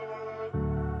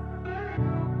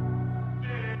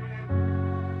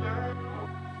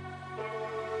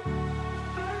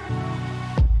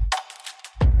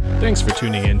Thanks for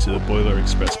tuning in to the Boiler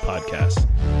Express podcast.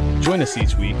 Join us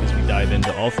each week as we dive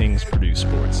into all things Purdue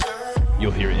sports. You'll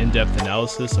hear in-depth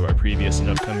analysis of our previous and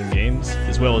upcoming games,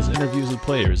 as well as interviews with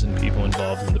players and people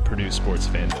involved in the Purdue sports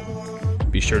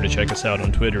fandom. Be sure to check us out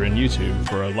on Twitter and YouTube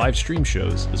for our live stream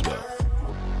shows as well.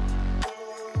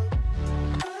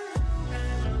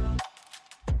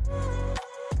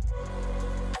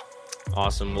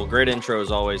 Awesome. Well, great intro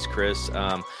as always, Chris.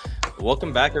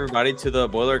 Welcome back, everybody, to the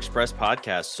Boiler Express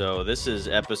podcast. So this is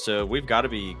episode, we've got to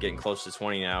be getting close to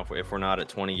 20 now if we're not at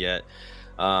 20 yet.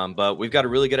 But we've got a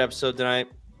really good episode tonight.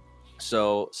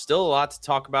 So still a lot to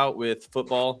talk about with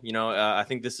football. You know, I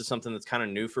think this is something that's kind of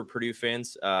new for Purdue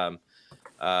fans.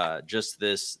 Just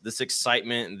this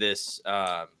excitement,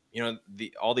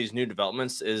 all these new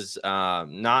developments is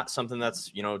not something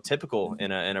that's, typical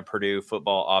in a Purdue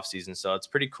football offseason. So it's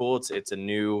pretty cool. It's a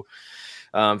new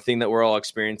thing that we're all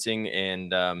experiencing.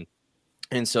 And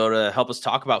so to help us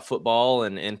talk about football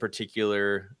and in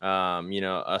particular,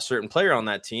 a certain player on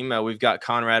that team, we've got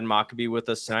Conrad Mockobee with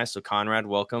us tonight. So Conrad,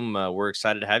 welcome. We're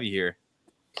excited to have you here.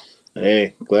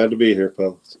 Hey, glad to be here,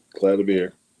 fellas. Glad to be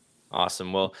here.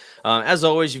 Awesome. Well, as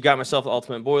always, you've got myself, the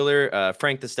Ultimate Boiler,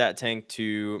 Frank the Stat Tank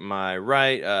to my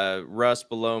right, Russ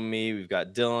below me. We've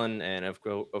got Dylan, and of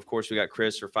course, we got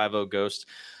Chris or 50 Ghost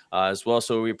as well.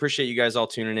 So we appreciate you guys all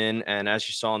tuning in. And as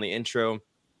you saw in the intro,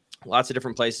 lots of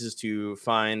different places to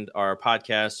find our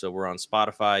podcast. So we're on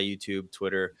Spotify, YouTube,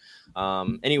 Twitter.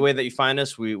 Any way that you find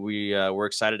us, we're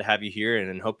excited to have you here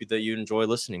and hope that you enjoy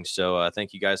listening. So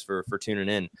thank you guys for tuning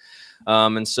in.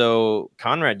 And so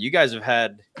Conrad, you guys have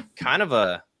had kind of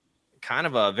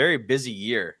a very busy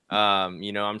year.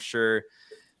 I'm sure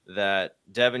that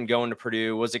Devin going to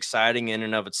Purdue was exciting in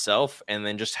and of itself. And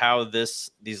then just how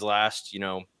these last,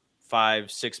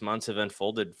 5-6 months have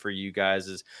unfolded for you guys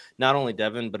is not only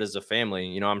Devin, but as a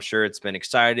family. I'm sure it's been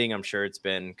exciting. I'm sure it's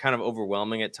been kind of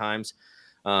overwhelming at times.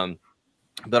 But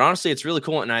honestly, it's really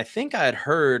cool. And I think I had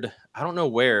heard, I don't know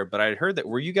where, but I had heard that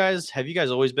have you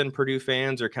guys always been Purdue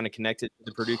fans or kind of connected to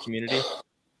the Purdue community?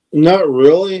 Not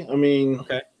really. I mean,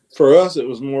 okay. For us, it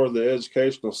was more the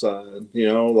educational side,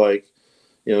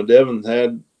 Devin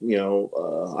had,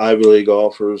 Ivy League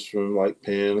offers from like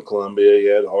Penn, Columbia. He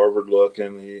had Harvard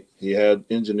looking. He had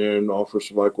engineering offers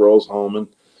from like Rose-Hulman.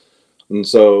 And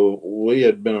so we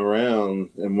had been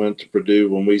around and went to Purdue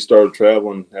when we started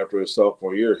traveling after his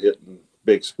sophomore year, hitting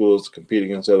big schools to compete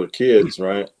against other kids,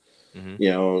 right?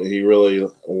 Mm-hmm. He really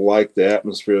liked the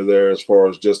atmosphere there as far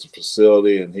as just the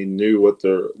facility, and he knew what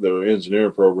their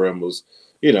engineering program was,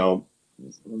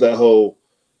 that whole,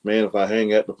 man, if I hang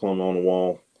that diploma on the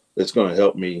wall, it's going to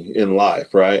help me in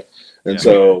life, right? And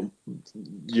so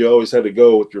you always had to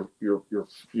go with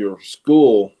your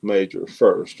school major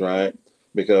first, right?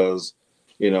 Because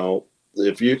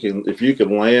if you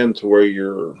can land to where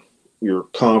your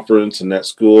conference and that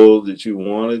school that you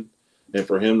wanted, and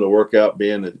for him to work out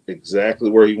being exactly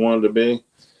where he wanted to be,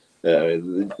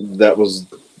 that was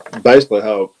basically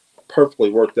how it perfectly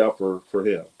worked out for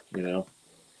him,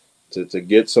 to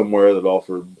get somewhere that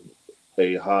offered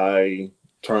a high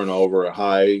turnover, a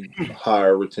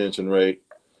higher retention rate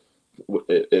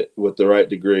with the right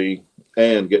degree,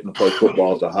 and getting to play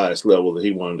football at the highest level that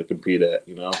he wanted to compete at,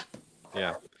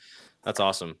 Yeah, that's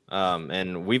awesome.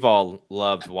 And we've all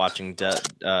loved watching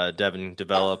Devin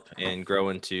develop and grow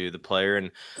into the player. And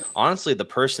honestly, the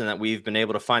person that we've been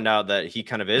able to find out that he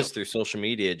kind of is through social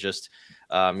media, just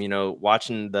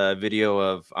watching the video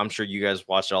of, I'm sure you guys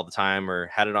watched it all the time or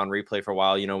had it on replay for a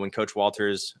while, when Coach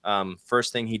Walters,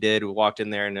 first thing he did, walked in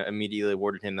there and immediately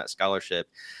awarded him that scholarship.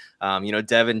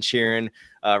 Devin cheering,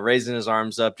 raising his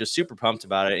arms up, just super pumped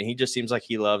about it. And he just seems like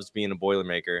he loves being a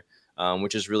Boilermaker,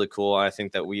 which is really cool. I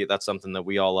think that that's something that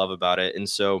we all love about it. And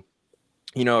so,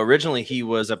 originally he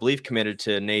was, I believe, committed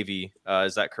to Navy.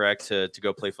 Is that correct, to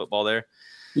go play football there?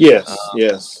 Yes.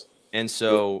 Yes. And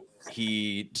so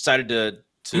he decided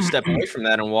to step away from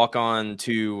that and walk on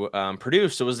to Purdue.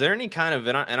 So was there any kind of,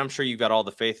 and I'm sure you've got all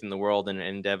the faith in the world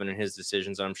in Devin and his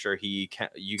decisions. I'm sure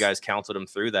you guys counseled him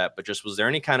through that, but just was there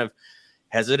any kind of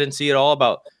hesitancy at all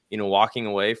about, walking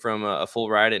away from a full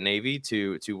ride at Navy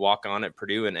to walk on at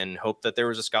Purdue and hope that there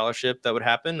was a scholarship that would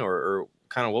happen, or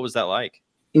kind of what was that like?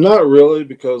 Not really,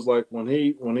 because like when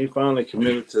he finally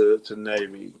committed to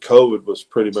Navy, COVID was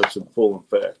pretty much in full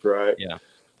effect, right? Yeah.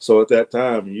 So at that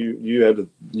time, you had to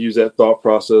use that thought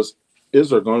process. Is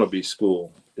there going to be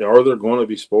school? Are there going to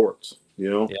be sports?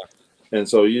 Yeah. And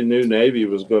so you knew Navy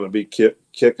was going to be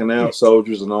kicking out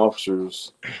soldiers and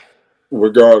officers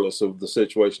regardless of the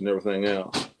situation and everything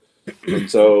else. And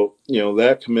so,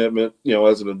 that commitment,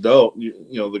 as an adult,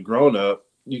 the grown up,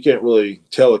 you can't really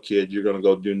tell a kid you're going to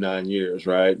go do 9 years,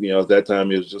 right? You know, at that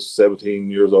time he was just 17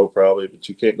 years old probably, but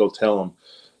you can't go tell him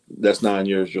that's 9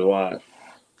 years of your life.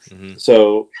 Mm-hmm.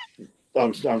 So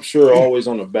I'm sure always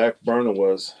on the back burner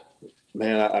was,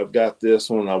 man, I've got this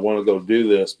one. I want to go do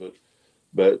this,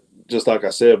 but just like I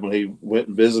said, when he went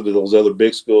and visited those other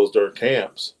big schools during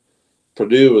camps,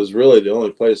 Purdue was really the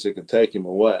only place that could take him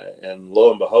away. And lo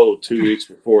and behold, 2 weeks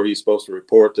before he's supposed to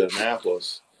report to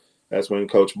Annapolis, that's when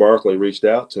Coach Barkley reached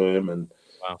out to him. And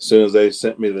wow. As soon as they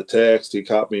sent me the text, he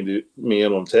copied me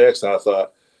in on text. I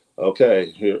thought,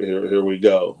 okay, here we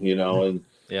go, you know.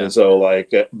 And so,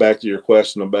 like, back to your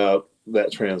question about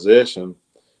that transition,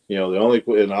 you know,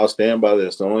 and I'll stand by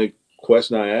this, the only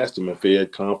question I asked him if he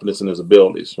had confidence in his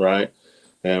abilities, right?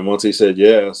 And once he said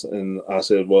yes, and I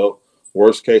said, well,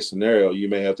 worst case scenario, you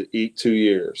may have to eat 2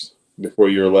 years before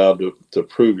you're allowed to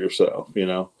prove yourself, you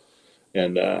know.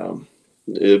 And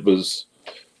it was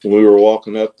when we were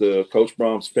walking up to Coach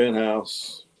Brom's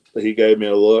penthouse, he gave me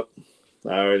a look.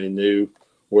 I already knew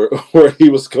where he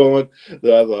was going.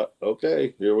 That I thought,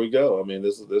 okay, here we go. I mean,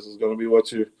 this is going to be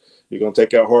what you're going to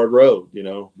take that hard road, you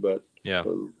know. But yeah,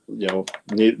 you know,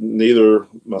 neither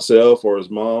myself or his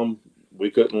mom,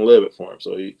 we couldn't live it for him.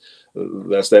 So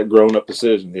that's that grown up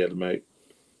decision he had to make.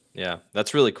 Yeah,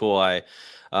 that's really cool. I,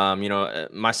 you know,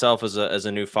 myself as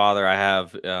a new father, I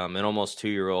have an almost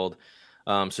 2-year-old.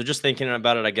 So just thinking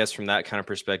about it, I guess from that kind of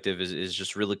perspective is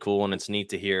just really cool, and it's neat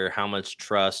to hear how much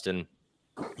trust and,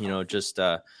 you know, just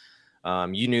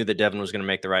you knew that Devin was going to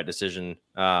make the right decision,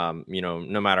 you know,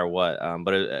 no matter what.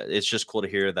 But it's just cool to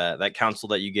hear that counsel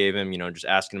that you gave him, you know, just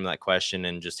asking him that question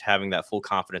and just having that full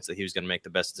confidence that he was going to make the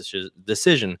best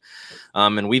decision.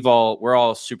 And we're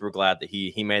all super glad that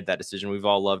he made that decision. We've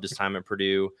all loved his time at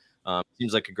Purdue.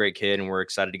 Seems like a great kid, and we're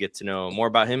excited to get to know more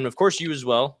about him. And of course, you as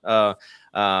well.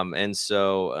 And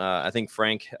so I think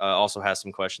Frank also has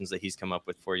some questions that he's come up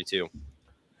with for you too.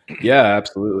 Yeah,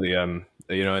 absolutely. You know,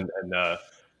 you know,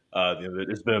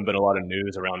 there's been a lot of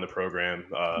news around the program,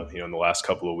 you know, in the last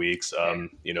couple of weeks.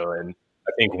 You know, and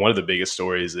I think one of the biggest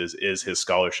stories is his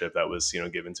scholarship that was, you know,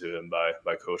 given to him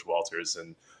by Coach Walters,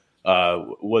 and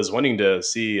was wanting to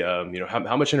see, you know,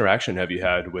 how much interaction have you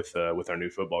had with our new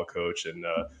football coach, and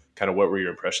kind of what were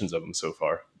your impressions of him so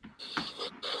far?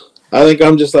 I think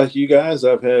I'm just like you guys.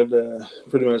 I've had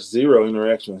pretty much zero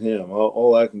interaction with him.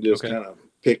 All I can do is kind of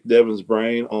pick Devin's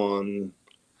brain on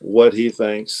what he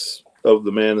thinks of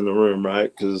the man in the room,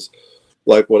 right? Because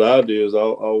like what I do is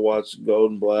I'll watch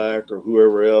Golden Black or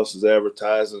whoever else is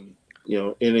advertising, you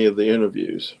know, any of the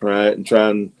interviews, right? And try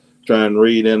and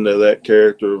read into that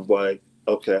character of like,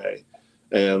 okay.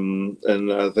 And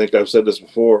I think I've said this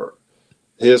before,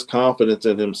 his confidence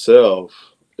in himself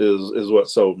is what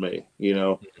sold me, you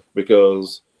know,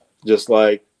 because just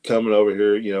like coming over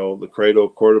here, you know, the cradle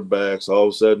of quarterbacks, all of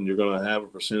a sudden you're going to have a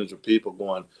percentage of people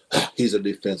going, he's a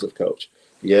defensive coach.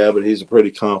 Yeah, but he's a pretty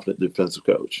confident defensive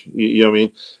coach. You know what I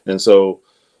mean? And so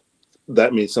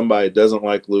that means somebody doesn't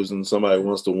like losing. Somebody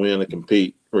wants to win and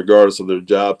compete, regardless of their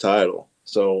job title.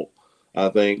 So I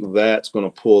think that's going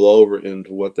to pull over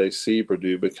into what they see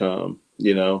Purdue become,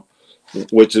 you know,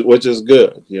 which is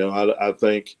good. You know, I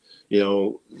think, you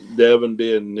know, Devin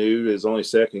being new, his only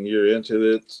second year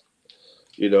into it,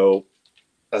 you know,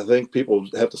 I think people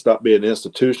have to stop being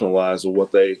institutionalized of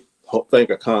what they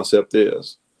think a concept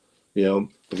is. You know,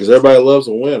 because everybody loves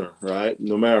a winner, right?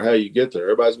 No matter how you get there,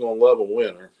 everybody's going to love a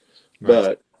winner.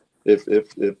 Right. But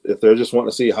if they're just wanting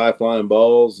to see high flying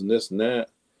balls and this and that,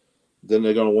 then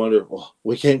they're going to wonder, well,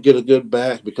 we can't get a good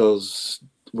back because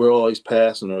we're always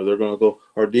passing, or they're going to go,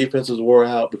 our defenses wore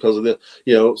out because of this.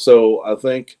 You know, so I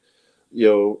think, you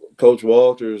know, Coach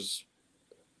Walters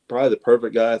probably the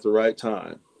perfect guy at the right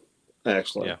time,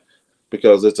 actually,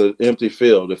 because it's an empty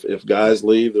field. If guys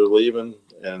leave, they're leaving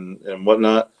and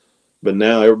whatnot. But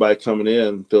now everybody coming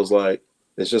in feels like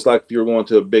it's just like if you're going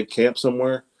to a big camp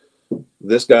somewhere.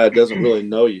 This guy doesn't really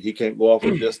know you. He can't go off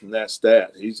of this and that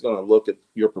stat. He's going to look at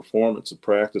your performance and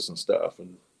practice and stuff.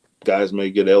 And guys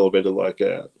may get elevated like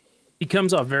that. He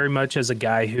comes off very much as a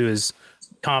guy who is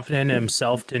confident in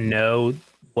himself to know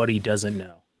what he doesn't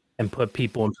know and put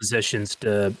people in positions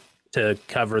to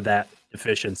cover that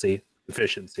efficiency.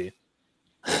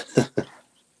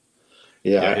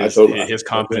 Yeah, his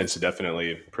confidence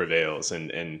definitely prevails,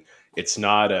 and it's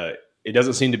not it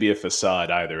doesn't seem to be a facade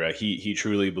either. He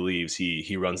truly believes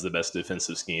he runs the best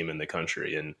defensive scheme in the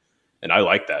country, and I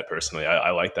like that personally. I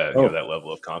like that, you know, that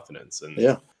level of confidence, and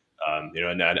you know,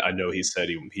 and I know he said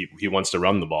he wants to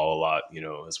run the ball a lot, you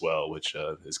know, as well, which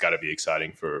has got to be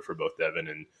exciting for both Devin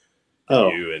and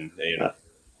you, and you know.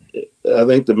 I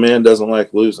think the man doesn't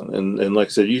like losing, and like I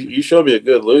said, you show me a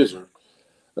good loser.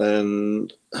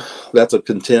 and that's a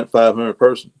content 500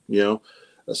 person, you know.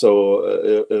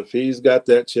 So if he's got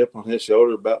that chip on his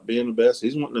shoulder about being the best,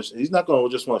 he's not going to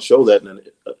just want to show that in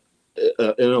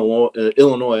an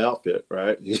Illinois outfit,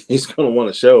 right? He's going to want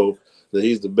to show that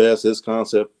he's the best. His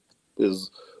concept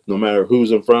is no matter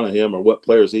who's in front of him or what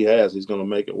players he has, he's going to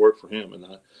make it work for him, and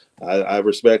I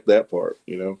respect that part,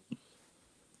 you know.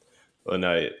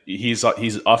 And he's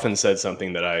often said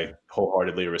something that I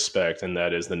wholeheartedly respect, and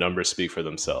that is the numbers speak for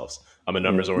themselves. I'm a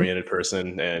numbers oriented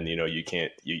person, and you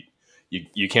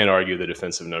can't argue the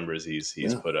defensive numbers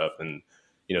he's put up. And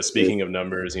speaking of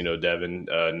numbers, Devin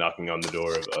knocking on the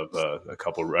door of a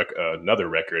couple another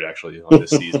record actually on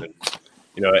this season.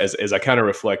 As I kind of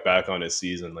reflect back on his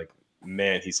season, like,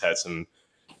 man,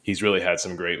 he's really had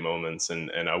some great moments, and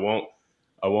I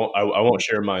won't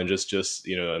share mine just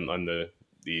on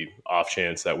the off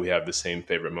chance that we have the same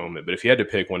favorite moment. But if you had to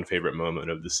pick one favorite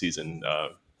moment of the season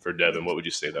for Devin, what would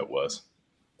you say that was?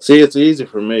 See, it's easy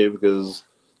for me because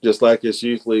just like his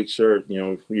youth league shirt,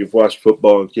 you've watched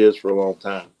football and kids for a long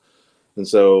time. And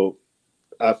so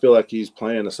I feel like he's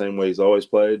playing the same way he's always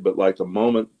played. But like the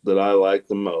moment that I liked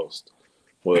the most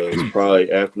was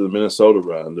probably after the Minnesota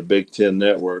run. The Big Ten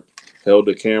Network held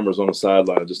the cameras on the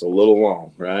sideline just a little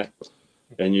long, right?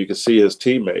 And you could see his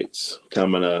teammates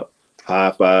coming up,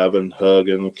 high-fiving,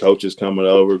 hugging, coaches coming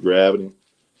over, grabbing him.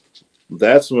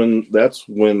 That's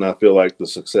when I feel like the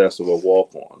success of a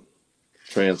walk-on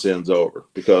transcends over,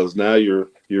 because now you're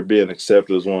being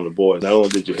accepted as one of the boys. Not only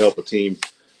did you help a team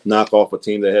knock off a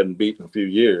team they hadn't beaten in a few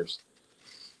years,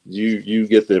 you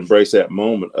get to embrace that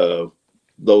moment of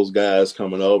those guys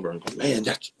coming over and go, man,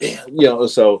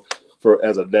 so for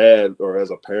as a dad or as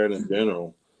a parent in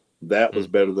general, that was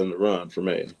better than the run for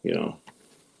me,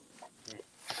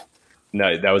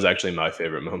 No, that was actually my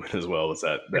favorite moment as well. Was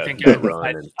that I think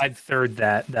run? I'd third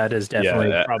that. That is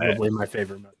definitely probably my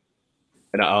favorite moment.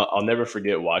 And I'll never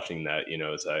forget watching that.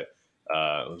 As I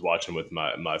was watching with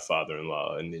my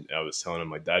father-in-law, and I was telling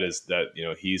him, like,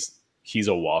 he's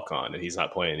a walk-on, and he's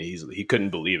not playing. He couldn't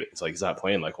believe it. It's like, he's not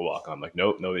playing like a walk-on. I'm like,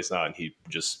 no, he's not. And he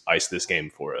just iced this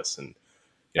game for us. And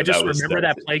I just remember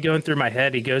that play going through my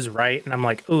head. He goes right, and I'm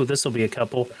like, oh, this will be a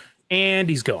couple, and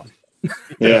he's gone.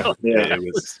 Yeah.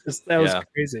 That was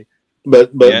crazy.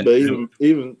 But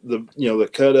even the the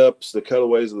cut ups, the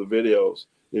cutaways of the videos.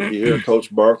 If you hear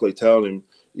Coach Barkley telling him,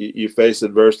 you faced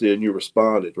adversity and you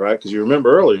responded, right? Because you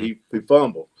remember earlier he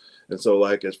fumbled, and so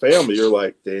like as family, you're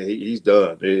like, he's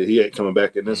done. He ain't coming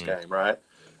back in this game, right?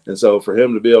 And so for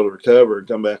him to be able to recover and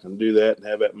come back and do that and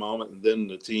have that moment, and then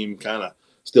the team kind of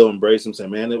still embrace him,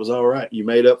 saying, "Man, it was all right. You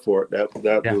made up for it." That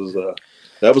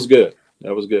was good.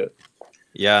 That was good.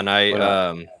 Yeah, and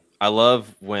I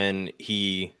love when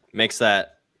he makes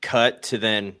that cut to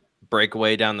then break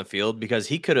away down the field, because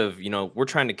he could have, we're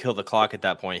trying to kill the clock at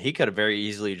that point. He could have very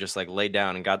easily just like laid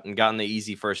down and gotten the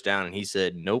easy first down, and he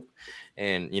said nope,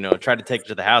 and tried to take it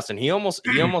to the house, and he almost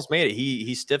made it.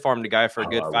 He stiff armed a guy for a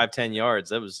good 5-10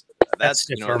 yards. That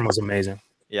stiff arm was amazing.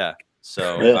 Yeah.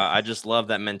 So I just love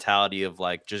that mentality of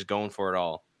like just going for it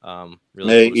all.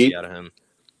 Really cool to see out of him.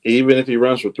 Even if he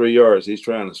runs for 3 yards, he's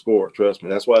trying to score. Trust me.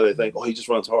 That's why they think, he just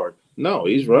runs hard. No,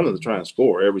 he's running to try and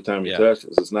score every time he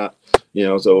touches. It's not,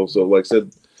 so like I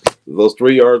said, those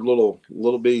 3 yard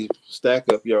little B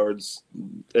stack up yards,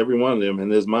 every one of them in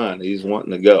his mind, he's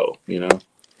wanting to go,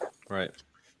 Right.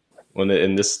 Well,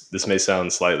 and this may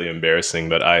sound slightly embarrassing,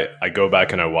 but I go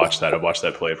back and I watch that. I've watched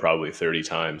that play probably 30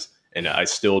 times, and I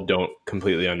still don't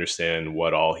completely understand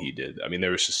what all he did. I mean,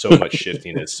 there was just so much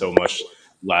shiftiness, so much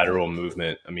lateral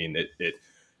movement. I mean, it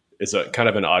is a kind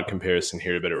of an odd comparison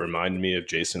here, but it reminded me of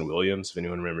Jason Williams. If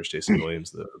anyone remembers Jason Williams,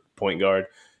 the point guard,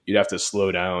 you'd have to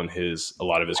slow down a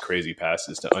lot of his crazy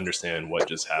passes to understand what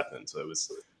just happened. So it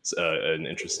was an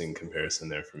interesting comparison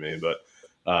there for me. But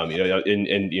and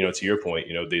to your point,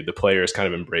 the players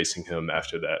kind of embracing him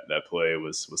after that play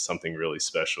was something really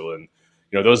special. And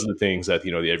those are the things that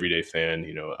the everyday fan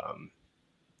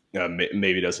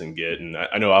maybe doesn't get. And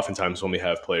I know oftentimes when we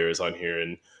have players on here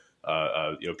and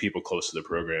people close to the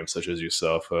program, such as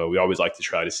yourself, we always like to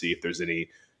try to see if there's any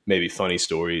maybe funny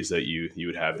stories that you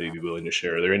would have that you'd be willing to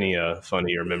share. Are there any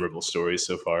funny or memorable stories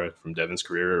so far from Devin's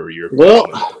career or your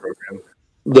program?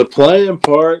 The playing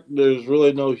part, there's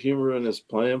really no humor in his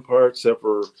playing part, except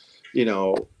for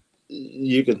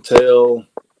you can tell.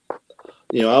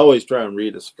 I always try and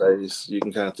read his face. You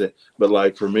can kind of tell. But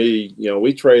like for me,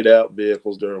 we trade out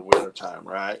vehicles during winter time,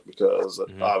 right? Because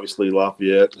obviously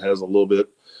Lafayette has a little bit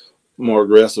more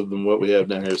aggressive than what we have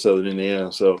down here in Southern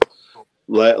Indiana. So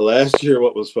last year,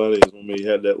 what was funny is when we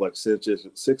had that like 6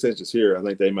 inches here, I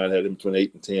think they might have had him between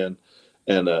 8 and 10.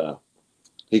 And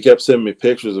he kept sending me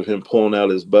pictures of him pulling out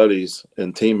his buddies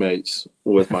and teammates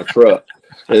with my truck.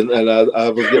 And I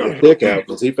was getting a kick out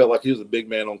because he felt like he was a big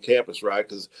man on campus, right?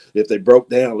 Because if they broke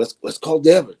down, let's call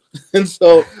Devin. And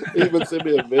so he would send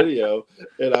me a video,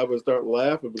 and I would start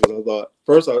laughing because I thought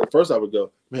first I would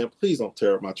go, man, please don't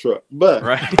tear up my truck. But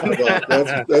Right. I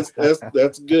thought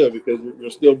that's good because you're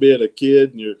still being a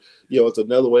kid, and it's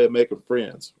another way of making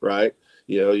friends, right?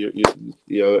 You know,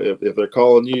 if they're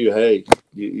calling you, hey,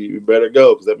 you better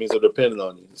go because that means they're dependent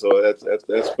on you. So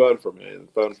that's fun for me. And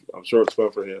fun. I'm sure it's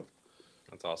fun for him.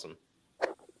 That's awesome.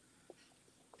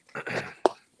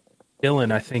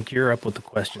 Dylan, I think you're up with the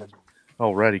questions.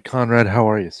 Alrighty, Conrad, how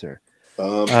are you, sir?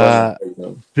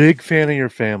 Big fan of your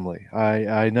family.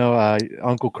 I know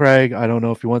Uncle Craig. I don't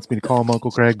know if he wants me to call him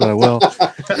Uncle Craig, but I will.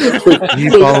 He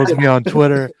follows me on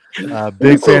Twitter.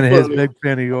 Big fan of his, big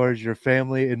fan of yours. Your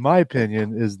family, in my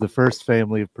opinion, is the first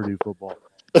family of Purdue football.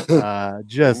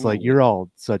 Just like you're all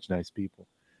such nice people.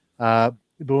 But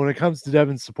when it comes to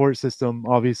Devin's support system,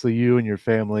 obviously you and your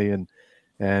family and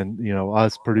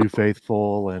us Purdue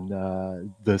faithful and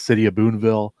the city of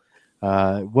Boonville.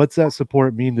 What's that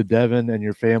support mean to Devin and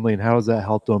your family, and how has that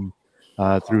helped him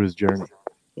through his journey?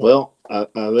 Well, I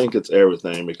think it's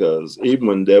everything because even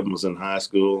when Devin was in high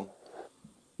school,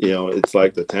 it's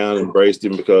like the town embraced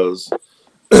him because,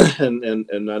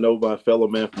 and I know my fellow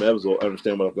man from Evansville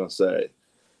understand what I'm going to say.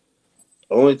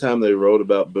 The only time they wrote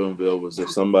about Boonville was if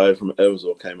somebody from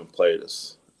Evansville came and played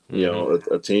us.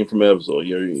 A team from Evansville,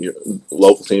 your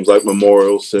local teams like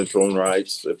Memorial, Central, and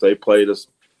Rights, if they played us,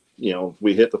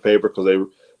 we hit the paper because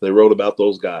they wrote about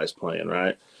those guys playing,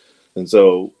 right? And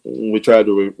so we tried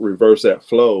to reverse that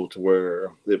flow to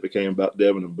where it became about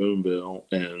Devin and Boonville,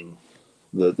 and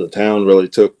the town really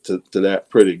took to that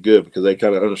pretty good because they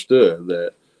kind of understood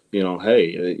that,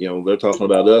 hey, they're talking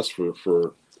about us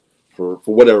for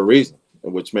whatever reason,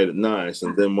 which made it nice.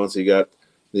 And then once he got,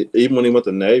 even when he went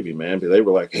to Navy, man, they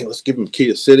were like, hey, let's give him key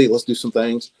to city, let's do some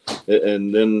things.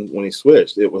 And then when he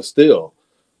switched, it was still,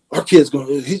 he's going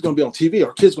to be on TV.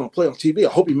 Our kid's going to play on TV. I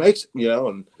hope he makes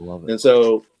it, and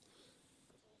so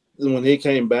when he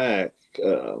came back,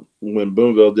 when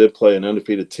Boonville did play an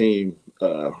undefeated team,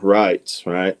 Rights,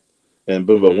 right? And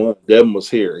Boonville won. Devin was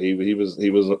here. He was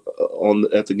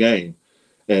at the game.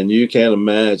 And you can't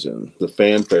imagine the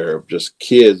fanfare of just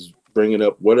kids bringing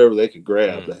up whatever they could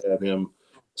grab to have him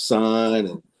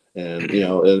sign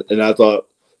and I thought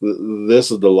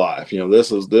this is the life.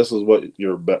 This is what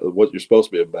you're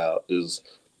supposed to be about is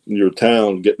your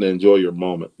town getting to enjoy your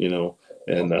moment.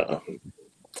 And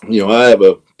I have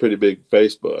a pretty big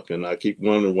Facebook, and I keep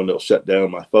wondering when they'll shut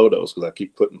down my photos because I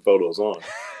keep putting photos on.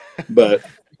 But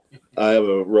I have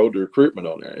a road to recruitment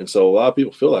on there. And so a lot of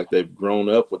people feel like they've grown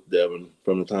up with Devin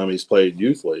from the time he's played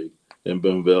youth league in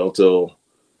Boonville till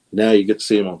now you get to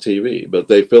see him on TV. But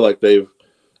they feel like they've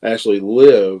actually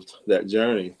lived that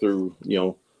journey through,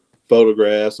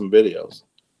 photographs and videos.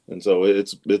 And so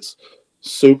it's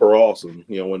super awesome.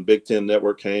 When Big Ten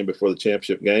Network came before the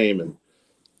championship game, and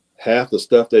half the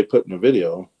stuff they put in the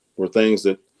video were things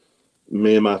that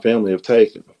me and my family have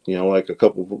taken, like a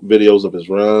couple of videos of his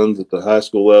runs at the high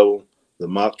school level, the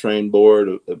mock train board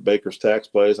at Baker's Tax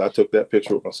Place. I took that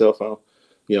picture with my cell phone,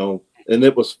 and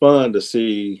it was fun to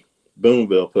see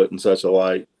Boonville put in such a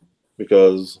light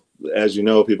because, as you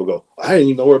know, people go, I didn't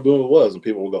even know where Boonville was. And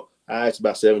people will go, it's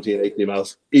about 17, 18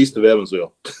 miles east of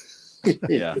Evansville.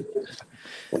 Yeah.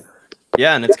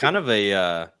 Yeah. And it's kind of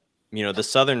a, the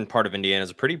southern part of Indiana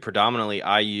is a pretty predominantly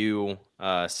IU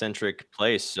centric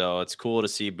place. So it's cool to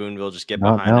see Boonville just get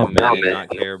behind them and not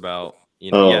care about,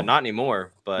 not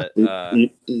anymore. But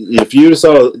if you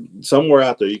saw somewhere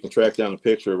out there, you can track down a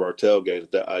picture of our tailgate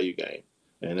at that IU game.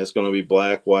 And it's going to be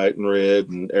black, white, and red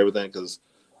and everything because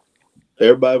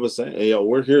everybody was saying,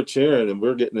 we're here cheering and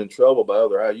we're getting in trouble by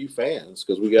other IU fans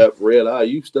because we got red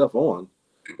IU stuff on.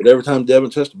 But every time Devin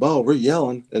touched the ball, we're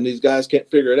yelling, and these guys can't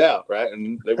figure it out, right?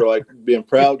 And they were like being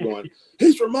proud, going,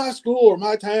 "He's from my school or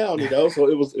my town," So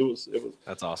it was.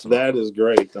 That's awesome. That is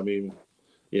great. I mean,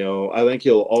 I think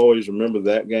he'll always remember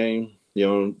that game,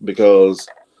 because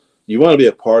you want to be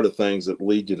a part of things that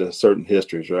lead you to certain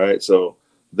histories, right? So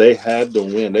they had to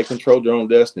win. They controlled their own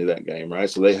destiny that game, right?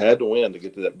 So they had to win to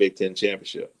get to that Big Ten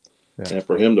championship, and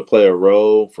for him to play a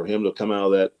role, for him to come out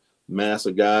of that mass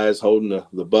of guys holding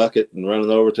the bucket and running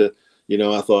over to,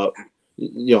 I thought,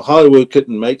 Hollywood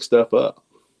couldn't make stuff up.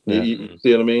 You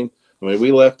see what I mean? I mean,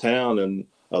 we left town and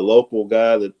a local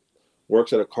guy that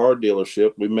works at a car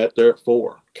dealership, we met there at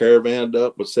 4, caravanned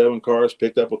up with 7 cars,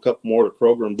 picked up a couple more to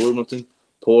Kroger and Bloomington,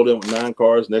 pulled in with 9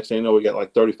 cars. Next thing you know, we got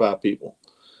like 35 people.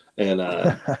 And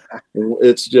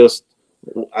it's just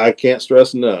I can't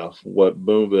stress enough what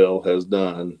Boonville has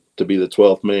done to be the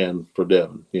 12th man for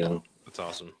Devin. That's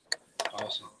awesome.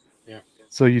 Awesome. Yeah.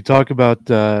 So you talk about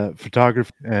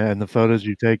photography and the photos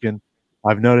you've taken.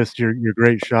 I've noticed your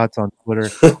great shots on Twitter.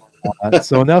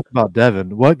 So enough about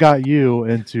Devin. What got you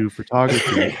into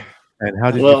photography, and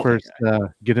how did you Well, first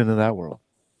get into that world?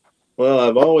 Well,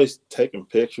 I've always taken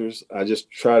pictures. I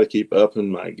just try to keep up in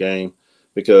my game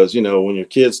because, when your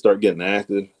kids start getting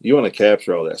active, you want to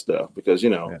capture all that stuff because,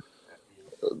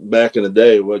 back in the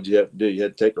day, what you have to do, you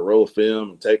had to take a roll of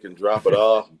film and take and drop it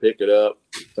off and pick it up,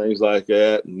 things like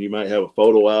that. And you might have a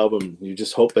photo album. You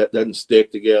just hope that doesn't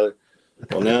stick together.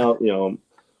 Well, now,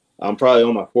 I'm probably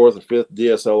on my 4th or 5th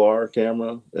DSLR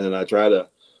camera, and I try to,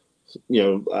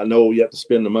 I know you have to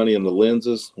spend the money on the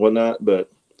lenses, whatnot,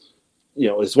 but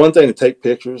it's one thing to take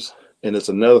pictures and it's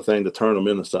another thing to turn them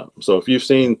into something. So if you've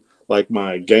seen like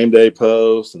my game day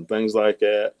posts and things like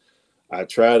that, I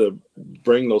try to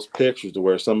bring those pictures to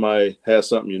where somebody has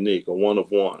something unique, a one of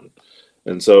one.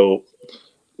 And so,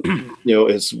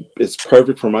 it's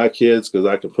perfect for my kids because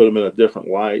I can put them in a different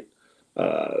light.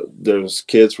 There's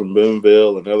kids from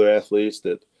Boonville and other athletes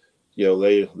that,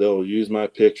 they'll use my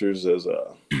pictures as,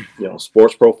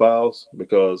 sports profiles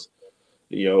because,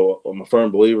 I'm a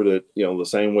firm believer that, the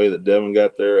same way that Devin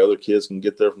got there, other kids can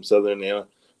get there from Southern Indiana,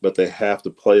 but they have to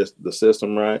play the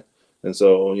system right. And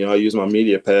so, I use my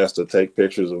media pass to take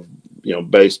pictures of,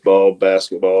 baseball,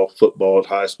 basketball, football at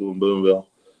high school in Boonville.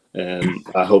 And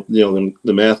I hope, the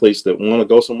athletes that want to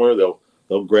go somewhere,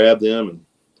 they'll grab them and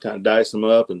kind of dice them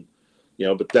up. And,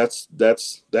 but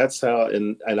that's how,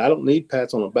 and I don't need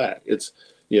pats on the back. It's,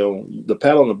 the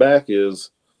pat on the back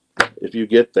is, if you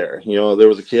get there, there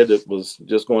was a kid that was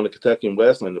just going to Kentucky and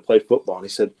Wesleyan to play football. And he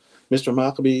said, Mr.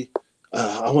 Mockobee,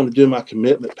 I want to do my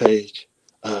commitment page.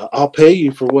 I'll pay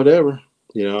you for whatever.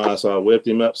 So I whipped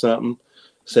him up something,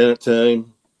 sent it to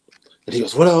him. And he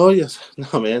goes, what? Oh, yes.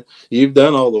 No, man, you've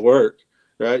done all the work,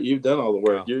 right? You've done all the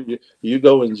work. Wow. You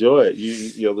go enjoy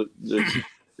it.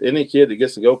 Any kid that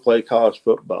gets to go play college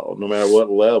football, no matter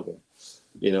what level,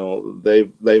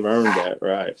 they've earned that,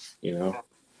 right?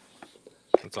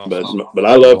 That's awesome. But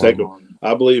I love taking.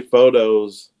 I believe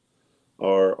photos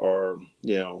are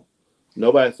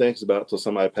nobody thinks about it till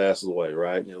somebody passes away,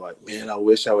 right? And you're like, man, I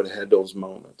wish I would have had those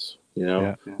moments.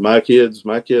 Yeah. My kids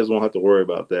won't have to worry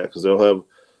about that because they'll have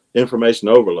information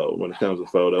overload when it comes to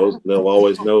photos. They'll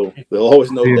always know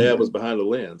Dad was behind the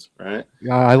lens, right?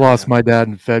 Yeah, I lost my dad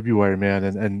in February, man,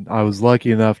 and I was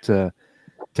lucky enough to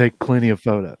take plenty of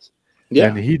photos. Yeah,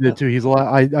 and he did too. He's a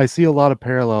lot. I see a lot of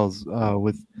parallels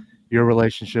with your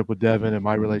relationship with Devin and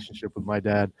my relationship with my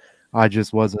dad. I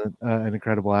just wasn't an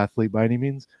incredible athlete by any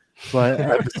means,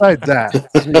 but besides that,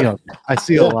 I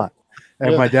see a lot.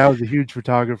 And my dad was a huge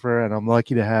photographer, and I'm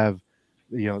lucky to have,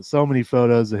 so many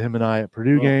photos of him and I at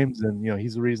Purdue games, and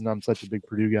he's the reason I'm such a big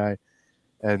Purdue guy.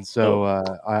 And so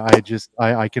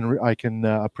I can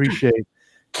appreciate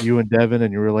you and Devin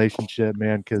and your relationship,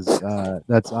 man, because I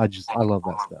love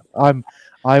that stuff.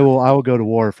 I will go to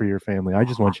war for your family. I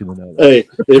just want you to know that. Hey,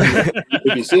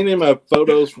 if you've seen any of my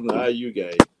photos from the IU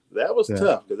game, that was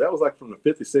tough because that was like from the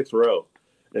 56th row,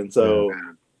 and so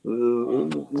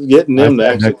getting them to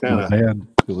actually kind of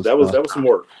that was some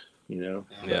work, Yeah.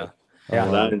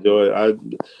 And I enjoy it.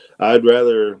 I'd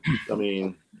rather. I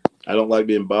mean, I don't like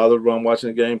being bothered when I'm watching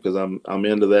a game because I'm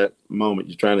into that moment.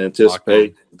 You're trying to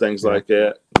anticipate things like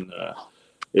that, and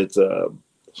it's I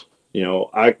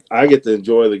get to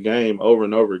enjoy the game over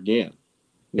and over again.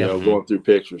 Going through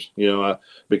pictures.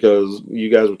 Because you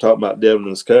guys were talking about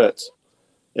Devin's cuts,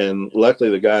 and luckily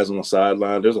the guys on the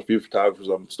sideline. There's a few photographers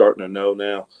I'm starting to know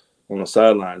now on the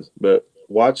sidelines, but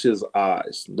watch his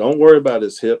eyes. Don't worry about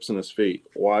his hips and his feet.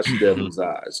 Watch Devin's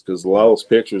eyes because a lot of those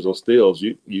pictures, those stills,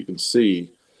 you can see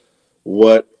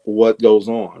what goes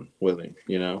on with him,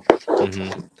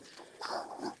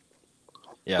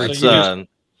 Yeah.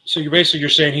 So you're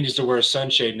saying he needs to wear a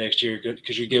sunshade next year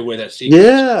because you give away that secret.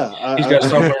 Yeah, he's got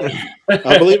somewhere.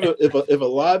 I believe if a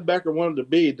linebacker wanted to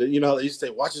be, they used to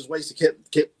say, watch his waist, he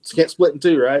can't split in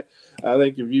two, right? I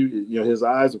think if his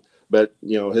eyes, but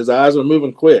his eyes are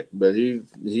moving quick, but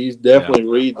he's definitely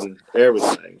reading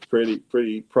everything.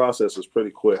 Pretty process is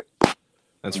pretty quick.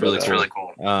 That's really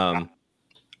cool.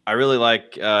 I really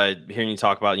like hearing you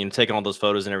talk about taking all those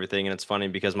photos and everything, and it's funny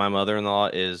because my mother-in-law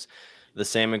is the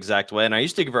same exact way, and I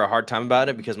used to give her a hard time about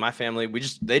it because my family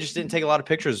they just didn't take a lot of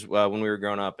pictures when we were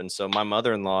growing up, and so my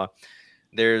mother-in-law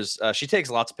she takes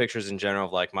lots of pictures in general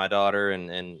of like my daughter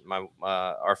and my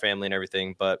our family and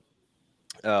everything, but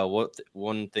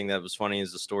one thing that was funny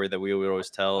is the story that we would always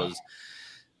tell is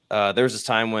there was this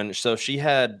time when she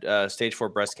had stage 4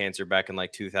 breast cancer back in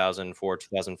like 2004,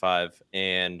 2005,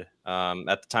 and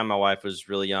at the time my wife was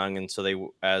really young, and so they,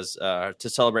 as to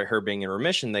celebrate her being in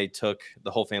remission, they took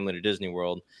the whole family to Disney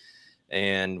World.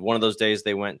 And one of those days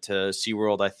they went to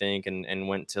SeaWorld, I think, and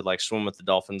went to like swim with the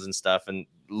dolphins and stuff. And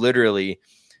literally,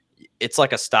 it's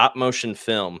like a stop motion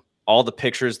film. All the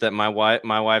pictures that my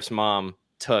wife's mom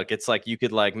took, it's like you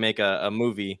could like make a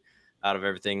movie out of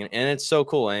everything. And it's so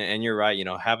cool. And you're right,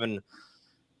 having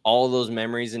all of those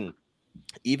memories. And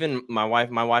even my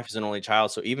wife is an only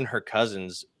child, so even her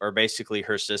cousins are basically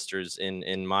her sisters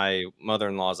in my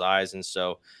mother-in-law's eyes. And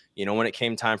so, when it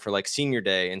came time for like senior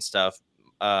day and stuff,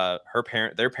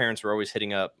 their parents were always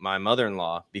hitting up my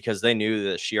mother-in-law because they knew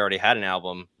that she already had an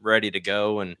album ready to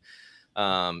go, and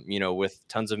with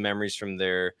tons of memories from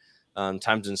their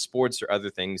times in sports or other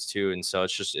things too. And so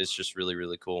it's just really,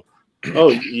 really cool. Oh,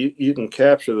 you can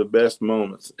capture the best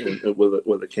moments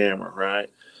with a camera, right?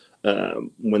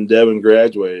 When Devin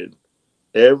graduated,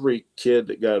 every kid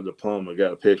that got a diploma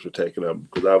got a picture taken of him,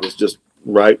 because I was just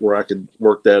right where I could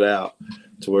work that out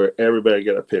to where everybody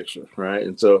got a picture, right?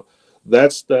 And so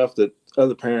that's stuff that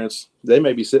other parents, they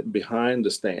may be sitting behind the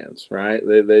stands, right?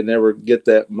 They never get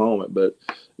that moment, but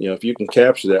if you can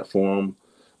capture that for them,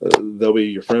 they'll be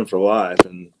your friend for life.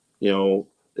 And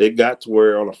it got to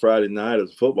where on a Friday night of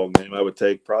the football game, I would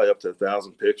take probably up to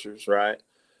 1,000 pictures, right?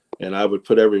 And I would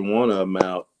put every one of them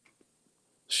out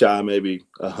shy maybe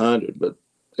 100, but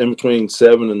in between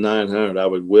 700 and 900, I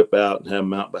would whip out and have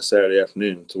them out by Saturday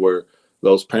afternoon, to where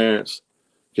those parents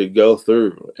could go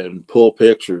through and pull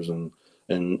pictures and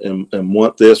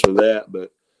want this or that.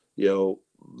 But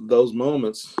those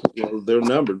moments, they're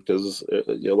numbered, because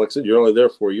like I said, you're only there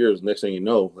 4 years. Next thing you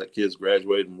know, that kid's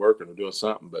graduating, working, or doing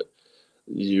something. But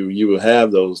you will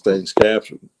have those things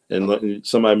captured. And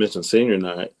somebody mentioned senior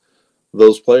night.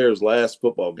 Those players' last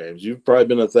football games. You've probably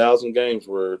been 1,000 games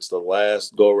where it's the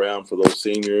last go around for those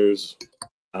seniors.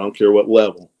 I don't care what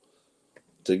level,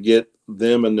 to get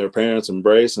them and their parents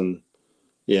embracing.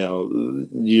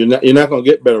 You're not going to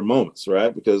get better moments,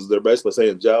 right? Because they're basically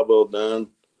saying, "Job well done.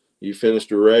 You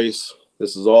finished your race.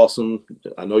 This is awesome.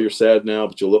 I know you're sad now,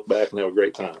 but you'll look back and have a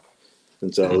great time."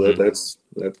 And so that's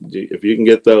if you can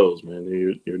get those,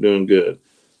 man, you're doing good.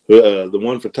 The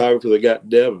one photographer that got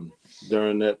Devin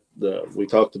during that, we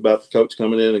talked about the coach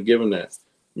coming in and giving that.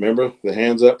 Remember the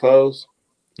hands up pose?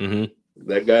 Mm-hmm.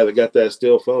 That guy that got that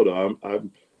still photo, I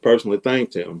personally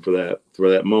thanked him for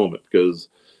that moment, because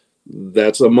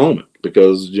that's a moment,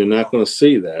 because you're not going to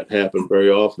see that happen very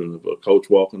often, of a coach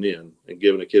walking in and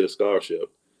giving a kid a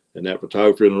scholarship, and that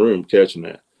photographer in the room catching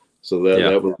that. So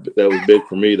that was big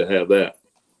for me to have that.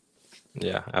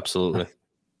 Yeah, absolutely.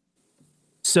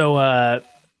 So a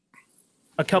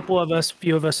few of us,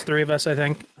 3 of us, I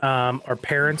think, are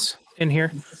parents in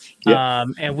here. Yeah.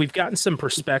 And we've gotten some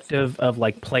perspective of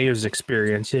like players'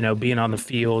 experience, being on the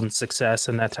field and success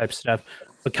and that type of stuff.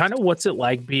 But kind of what's it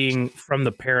like being from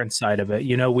the parent side of it?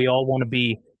 We all want to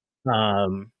be,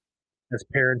 as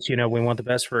parents, we want the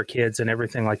best for our kids and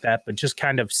everything like that. But just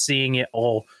kind of seeing it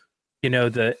all,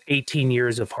 the 18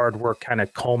 years of hard work kind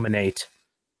of culminate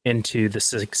into the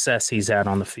success he's had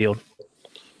on the field.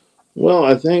 Well,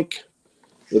 I think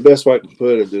the best way I can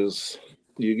put it is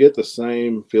you get the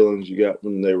same feelings you got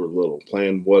when they were little,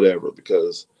 playing whatever,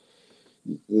 because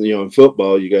in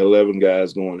football you got 11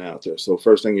 guys going out there. So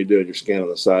first thing you do is you're scanning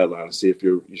the sideline to see if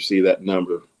you see that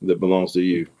number that belongs to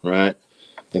you, right?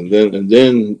 And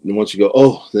then once you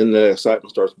go, then the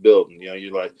excitement starts building.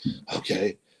 You're like,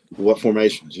 okay, what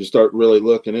formations? You start really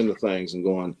looking into things and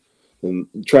going and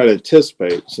try to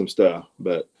anticipate some stuff.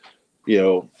 But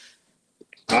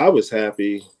I was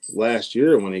happy last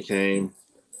year when he came,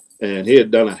 and he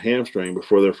had done a hamstring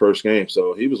before their first game.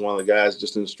 So he was one of the guys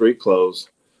just in street clothes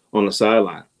on the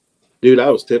sideline. Dude, I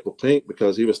was tickled pink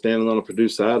because he was standing on a Purdue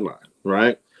sideline,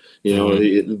 right?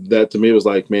 That to me was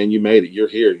like, man, you made it. You're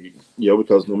here.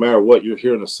 Because no matter what, you're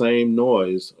hearing the same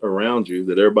noise around you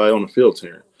that everybody on the field's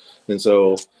hearing. And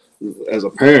so as a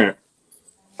parent,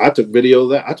 I took video of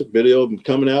that. I took video of him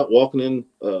coming out, walking in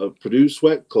Purdue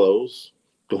sweat clothes,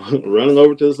 running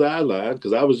over to the sideline,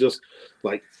 because I was just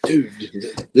like, dude,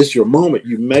 this is your moment.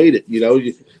 You made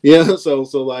it,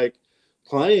 So like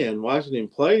watching him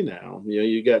play now,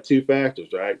 you got 2 factors,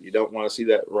 right? You don't want to see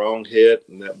that wrong hit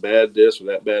and that bad this or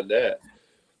that bad that,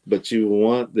 but you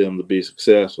want them to be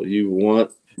successful. You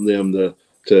want them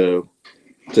to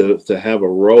have a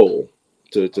role,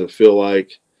 to feel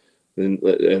like,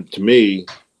 and to me,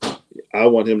 I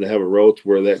want him to have a role to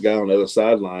where that guy on the other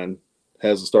sideline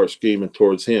has to start scheming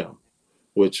towards him,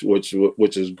 which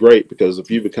is great, because if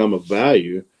you become a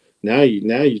value, now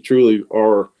you truly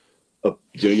are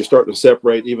you're starting to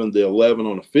separate even the 11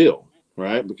 on the field,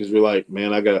 right? Because you're like,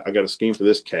 man, I got a scheme for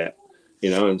this cat,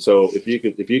 And so if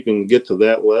you can get to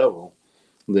that level,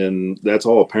 then that's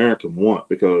all a parent can want.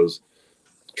 Because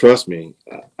trust me,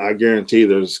 I guarantee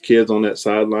there's kids on that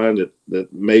sideline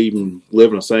that may even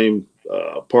live in the same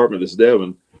apartment as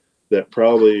Devin that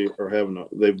probably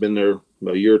they've been there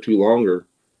a year or two longer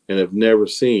and have never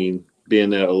seen being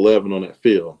that 11 on that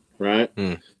field, right?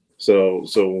 So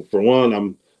for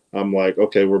one, I'm like,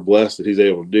 okay, we're blessed that he's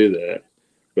able to do that.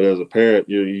 But as a parent,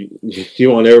 you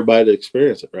want everybody to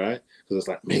experience it, right? Because it's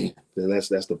like, man, that's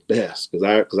the best.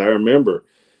 Because I remember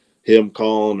him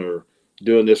calling or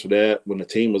doing this or that when the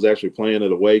team was actually playing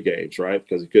at away games, right?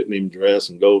 Because he couldn't even dress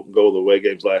and go to the away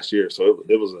games last year. So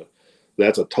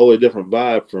that's a totally different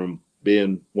vibe from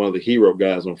being one of the hero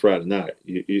guys on Friday night.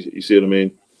 You see what I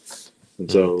mean? And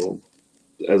so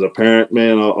as a parent,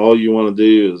 man, all you want to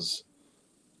do is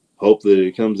hope that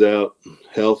he comes out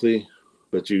healthy,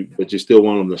 but you still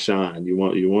want him to shine.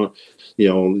 You're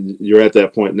at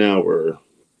that point now where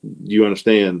you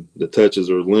understand the touches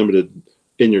are limited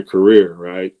in your career,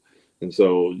 right? And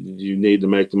so you need to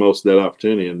make the most of that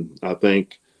opportunity. And I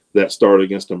think that start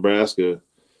against Nebraska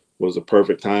was a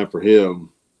perfect time for him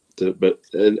and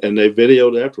they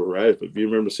videoed after, right? If you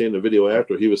remember seeing the video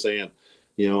after, he was saying,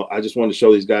 I just wanted to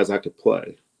show these guys I could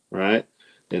play, right?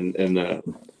 And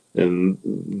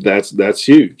that's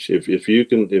huge. If you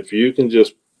can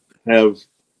just have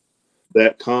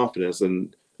that confidence.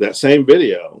 And that same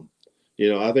video,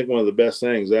 I think one of the best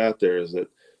things out there is that,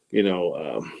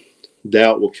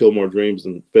 doubt will kill more dreams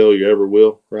than failure ever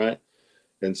will, right?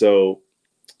 And so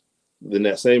in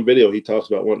that same video, he talks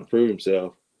about wanting to prove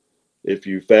himself. If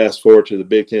you fast forward to the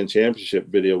Big Ten championship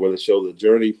video where they show the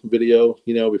journey video,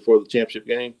 before the championship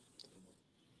game,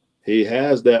 he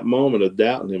has that moment of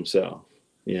doubting himself,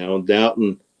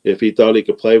 doubting if he thought he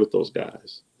could play with those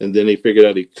guys. And then he figured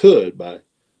out he could by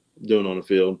doing on the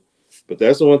field. But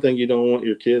that's the one thing you don't want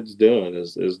your kids doing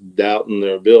is doubting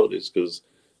their abilities, because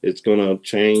it's going to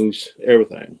change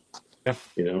everything,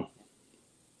 And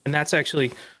that's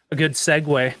actually a good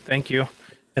segue. Thank you.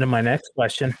 Into my next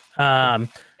question.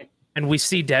 And we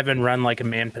see Devin run like a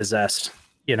man possessed,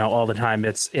 all the time.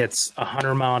 It's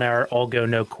 100-mile-an-hour, all go,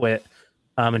 no quit,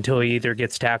 until he either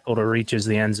gets tackled or reaches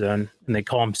the end zone, and they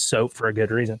call him Soap for a good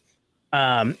reason.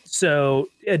 So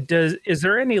is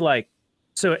there any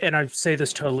and I say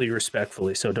this totally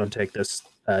respectfully, so don't take this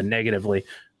negatively.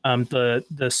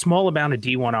 The small amount of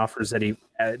D1 offers that he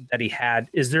had,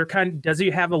 does he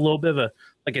have a little bit of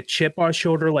a chip on his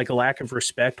shoulder, like a lack of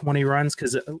respect when he runs?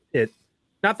 Because it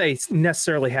not that he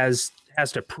necessarily has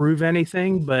to prove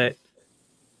anything, but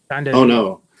kind of. Oh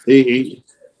no, he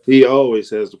always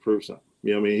has to prove something.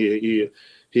 He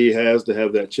has to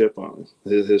have that chip on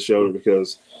his shoulder,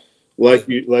 because like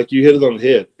you hit it on the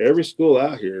head. Every school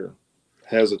out here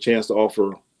has a chance to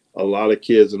offer a lot of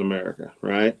kids in America,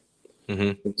 right?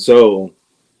 Mm-hmm. So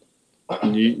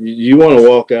you want to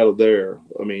walk out of there.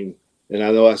 And I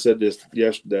know I said this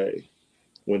yesterday.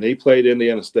 When he played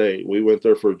Indiana State, we went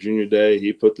there for a junior day.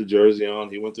 He put the jersey on.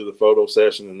 He went through the photo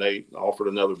session, and they offered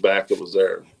another back that was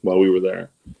there while we were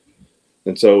there.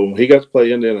 And so when he got to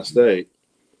play Indiana State,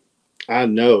 I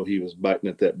know he was biting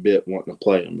at that bit wanting to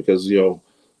play him, because,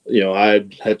 I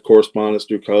had correspondence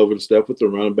through COVID and stuff with the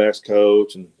running backs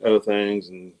coach and other things.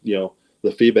 And,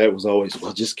 the feedback was always,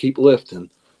 well, just keep lifting,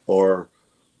 or,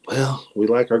 well, we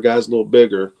like our guys a little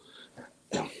bigger.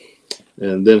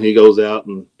 And then he goes out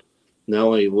and not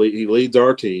only he leads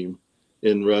our team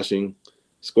in rushing,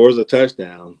 scores a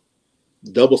touchdown,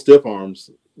 double stiff arms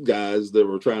guys that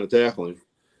were trying to tackle him.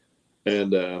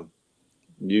 And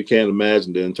you can't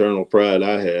imagine the internal pride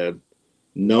I had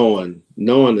knowing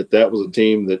that was a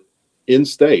team that in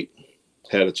state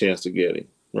had a chance to get him,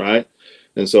 right?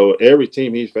 And so every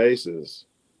team he faces,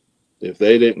 if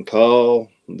they didn't call,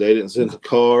 they didn't send a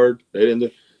card, they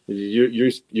didn't.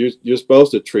 You're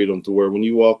supposed to treat them to where when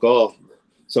you walk off,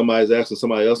 somebody's asking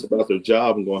somebody else about their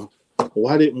job and going,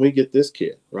 why didn't we get this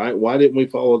kid, right? Why didn't we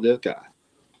follow this guy?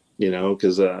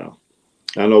 Because I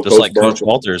know just like Coach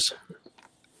Walters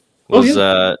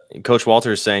was Coach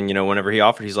Walters saying, whenever he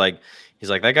offered, he's like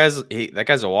that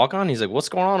guy's a walk on. He's like, what's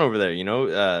going on over there?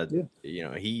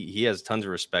 He has tons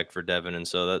of respect for Devin, and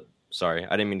so that. Sorry,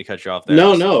 I didn't mean to cut you off there.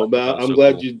 No, but I'm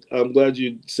glad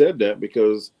you said that,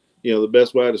 because the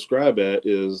best way I describe that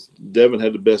is Devin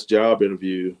had the best job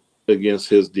interview against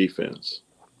his defense,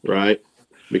 right?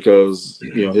 Because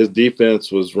his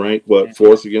defense was ranked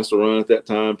fourth against the run at that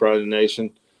time, probably in the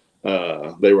nation.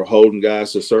 They were holding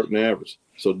guys to a certain average,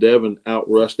 so Devin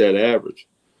outrushed that average.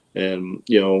 And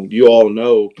you all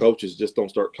know coaches just don't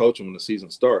start coaching when the season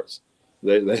starts.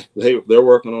 They're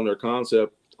working on their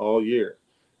concept all year,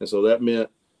 and so that meant,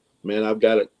 man, I've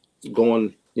got it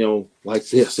going, like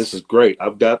this. This is great.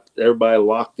 I've got everybody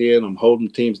locked in. I'm holding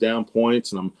teams down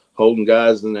points, and I'm holding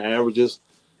guys in the averages.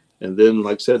 And then,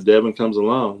 like I said, Devin comes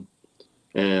along,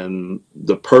 and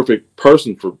the perfect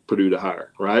person for Purdue to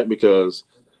hire, right? Because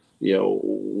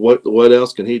what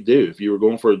else can he do? If you were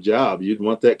going for a job, you'd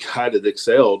want that guy that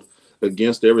excelled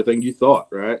against everything you thought,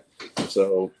 right?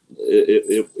 So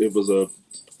it was a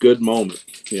good moment,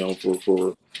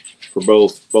 for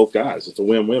both guys. It's a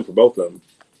win-win for both of them.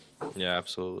 Yeah,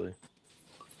 absolutely.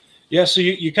 Yeah, so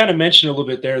you kind of mentioned a little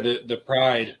bit there the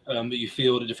pride that you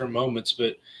feel at different moments,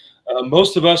 but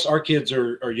most of us, our kids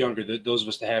are younger, those of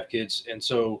us that have kids, and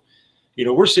so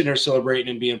we're sitting there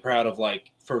celebrating and being proud of like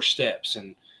first steps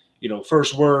and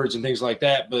first words and things like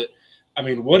that. But I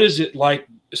mean, what is it like,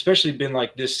 especially been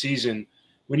like this season,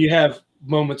 when you have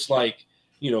moments like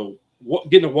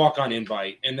getting a walk-on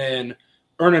invite and then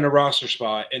earning a roster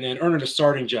spot and then earning a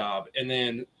starting job and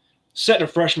then setting a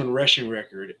freshman rushing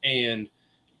record and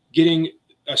getting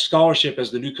a scholarship as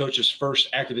the new coach's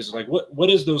first activist? Like what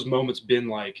has those moments been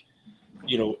like,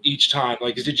 each time?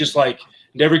 Like, is it just like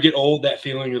never get old, that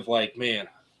feeling of like, man,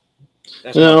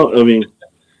 that's I mean,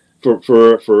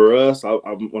 for us,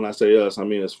 when I say us, I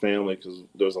mean his family, because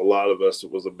there's a lot of us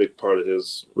that was a big part of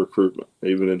his recruitment,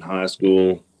 even in high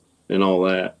school and all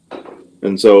that.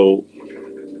 And so,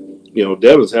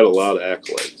 Devin's had a lot of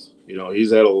accolades.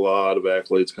 He's had a lot of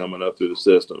accolades coming up through the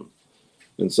system.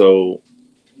 And so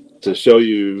to show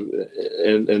you,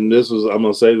 and this is, I'm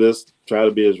going to say this, try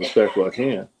to be as respectful as I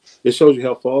can. It shows you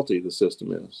how faulty the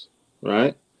system is,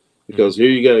 right? Because here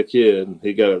you got a kid,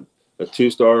 he got a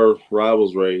 2-star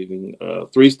rivals rating,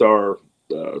 3-star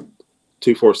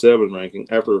 247 ranking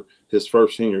after his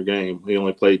first senior game. He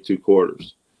only played 2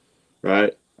 quarters,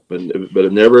 right? But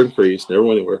it never increased, never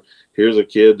went anywhere. Here's a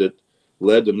kid that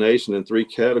led the nation in 3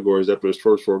 categories after his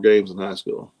first 4 games in high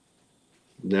school.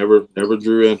 Never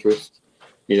drew interest.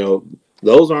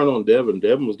 Those aren't on Devin.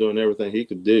 Devin was doing everything he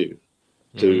could do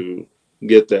to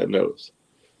get that notice.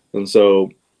 And so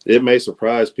it may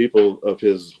surprise people of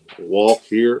his walk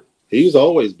here. He's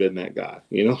always been that guy.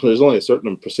 There's only a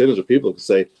certain percentage of people who can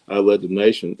say, I led the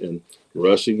nation in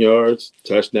rushing yards,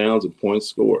 touchdowns, and points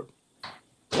scored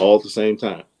all at the same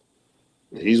time.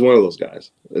 He's one of those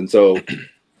guys. And so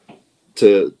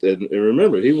and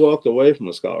remember, he walked away from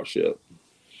a scholarship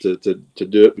to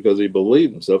do it because he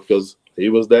believed himself, because he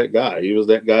was that guy. He was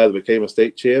that guy that became a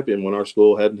state champion when our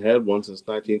school hadn't had one since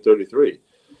 1933.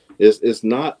 It's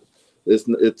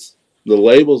the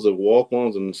labels of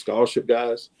walk-ons and scholarship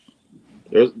guys.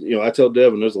 There's, I tell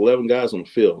Devin, there's 11 guys on the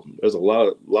field. There's a lot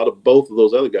of both of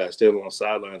those other guys standing on the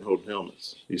sideline holding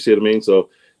helmets. You see what I mean? So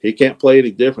he can't play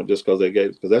any different just because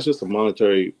because that's just a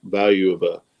monetary value of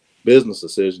a business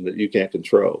decision that you can't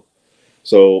control.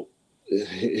 So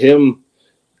him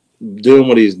doing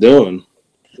what he's doing,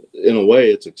 in a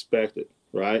way, it's expected,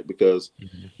 right? Because,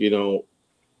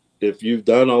 if you've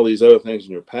done all these other things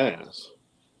in your past,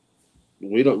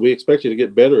 we expect you to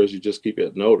get better as you just keep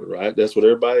getting older, right? That's what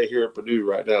everybody here at Purdue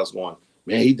right now is going,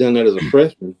 man, he done that as a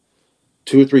freshman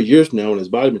 2 or 3 years now, and his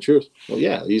body matures. Well,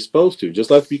 yeah, he's supposed to.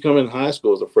 Just like if you come in high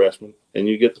school as a freshman and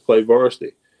you get to play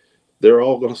varsity, they're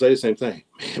all going to say the same thing.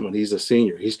 Man, when he's a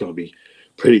senior, he's going to be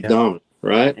pretty dominant,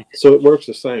 right? So it works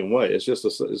the same way. It's just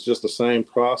the same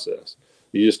process.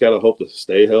 You just got to hope to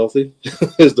stay healthy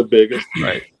is the biggest.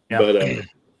 Right. Yeah.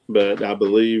 But I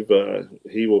believe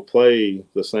he will play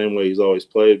the same way he's always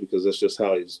played, because that's just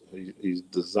how he's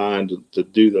designed to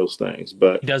do those things.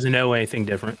 But He doesn't know anything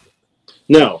different.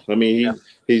 No, I mean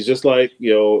he's just like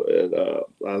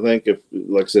I think, if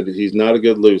like I said, he's not a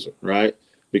good loser, right?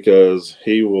 Because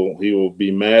he will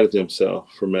be mad at himself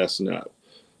for messing up.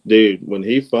 Dude, when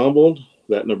he fumbled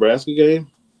that Nebraska game,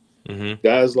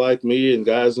 guys like me and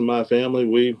guys in my family,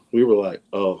 we were like,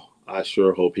 oh, I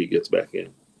sure hope he gets back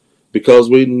in, because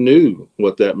we knew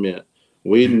what that meant.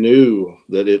 We knew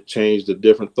that it changed a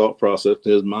different thought process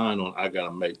in his mind on, I got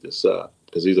to make this up,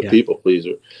 because he's a people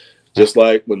pleaser. Just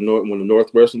like when the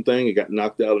Northwestern thing, he got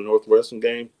knocked out of the Northwestern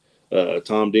game.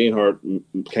 Tom Dienhart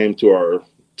came to our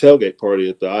tailgate party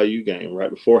at the IU game right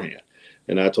beforehand.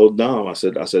 And I told Dom, I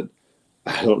said,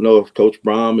 I don't know if Coach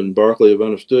Brom and Barkley have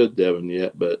understood Devin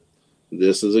yet, but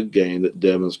this is a game that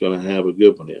Devin's going to have a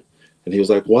good one in. And he was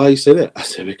like, why you say that? I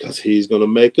said, because he's going to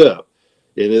make up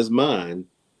in his mind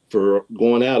for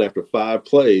going out after 5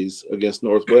 plays against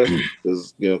Northwestern.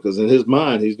 Because in his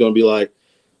mind, he's going to be like,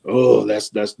 oh,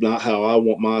 that's not how I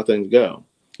want my thing to go.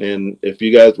 And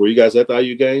were you guys at the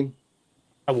IU game?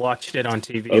 I watched it on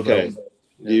TV. Okay.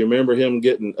 Do you remember him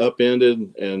getting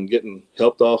upended and getting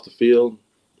helped off the field?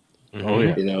 Oh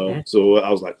yeah. You know, so I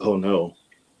was like, oh no.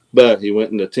 But he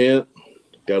went in the tent,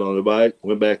 got on the bike,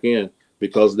 went back in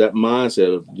because of that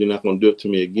mindset of you're not going to do it to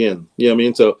me again. You know what I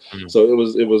mean? So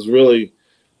it was really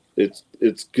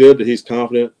it's good that he's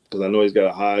confident because I know he's got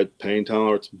a high pain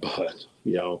tolerance, but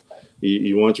you know,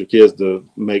 you want your kids to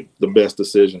make the best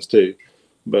decisions too.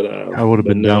 But I would have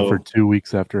been down for 2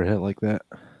 weeks after a hit like that.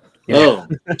 Yeah.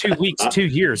 Oh, 2 weeks, 2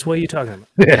 years. What are you talking about?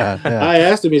 Yeah. I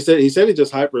asked him. He said he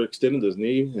just hyperextended his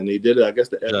knee, and he did it. I guess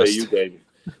the FAU gave him.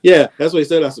 Yeah, that's what he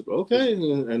said. I said okay,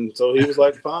 and so he was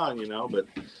like, fine, you know. But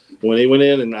when he went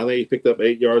in, and I think he picked up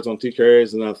 8 yards on 2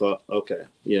 carries, and I thought, okay,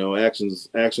 you know, actions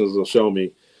will show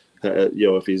me, you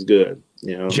know, if he's good.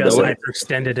 You know, just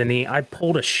hyperextended a knee. I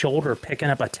pulled a shoulder picking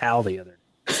up a towel the other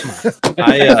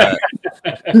day.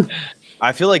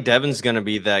 I feel like Devin's going to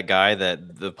be that guy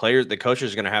that the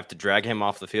coaches are going to have to drag him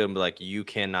off the field and be like, you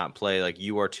cannot play. Like,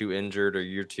 you are too injured or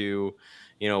you're too,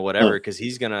 you know, whatever. Because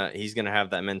he's gonna have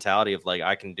that mentality of like,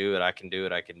 I can do it. I can do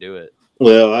it. I can do it.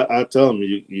 Well, I tell him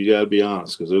you got to be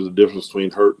honest because there's a difference between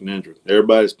hurt and injured.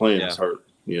 Everybody's playing is hurt,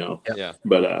 you know. Yeah.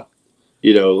 But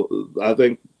you know, I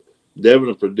think Devin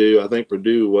and Purdue. I think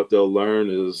Purdue, what they'll learn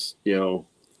is, you know,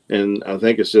 and I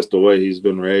think it's just the way he's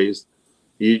been raised.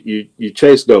 You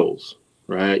chase goals.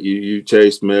 Right, you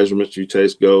chase measurements, you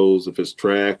chase goals. If it's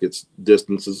track, it's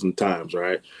distances and times.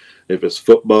 Right, if it's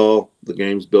football, the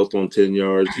game's built on 10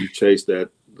 yards. You chase that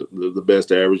the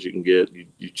best average you can get.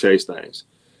 You chase things,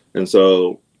 and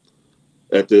so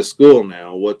at this school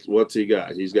now, what's he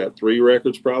got? He's got 3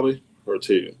 records probably or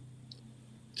 2.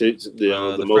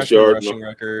 The most yard rushing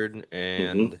record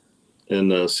and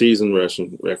the season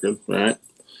rushing record, right?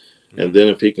 And then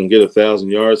if he can get 1,000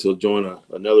 yards, he'll join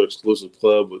another exclusive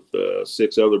club with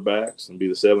 6 other backs and be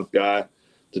the 7th guy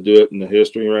to do it in the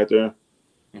history right there.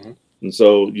 And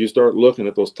so you start looking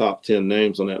at those top 10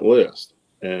 names on that list.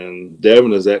 And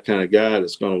Devin is that kind of guy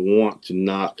that's going to want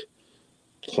to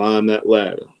climb that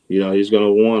ladder. You know, he's going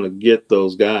to want to get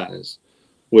those guys,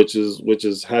 which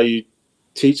is how you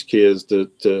teach kids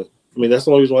to I mean, that's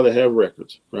the only reason why they have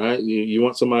records, right? You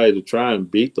want somebody to try and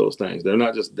beat those things. They're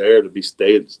not just there to be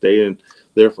staying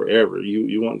there forever.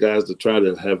 You want guys to try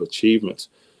to have achievements.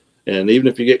 And even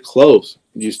if you get close,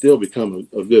 you still become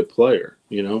a good player,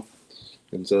 you know?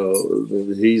 And so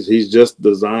he's just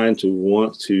designed to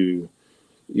want to,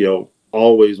 you know,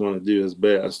 always want to do his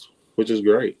best, which is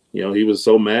great. You know, he was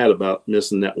so mad about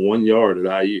missing that 1 yard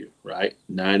at IU, right?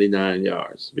 99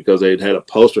 yards because they'd had a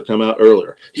poster come out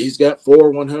earlier. He's got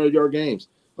 4 100-yard games.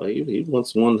 Well, he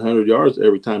wants 100 yards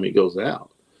every time he goes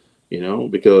out, you know,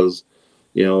 because,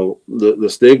 you know, the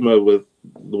stigma with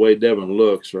the way Devin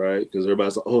looks, right? Because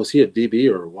everybody's like, oh, is he a DB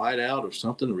or a wide out or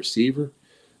something, a receiver?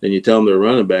 And you tell them they're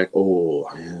running back. Oh,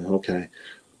 yeah, okay.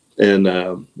 And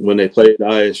when they played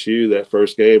ISU that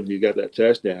first game, you got that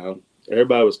touchdown.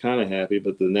 Everybody was kind of happy,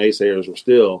 but the naysayers were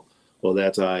still, well,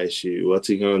 that's ISU. What's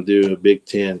he going to do in the Big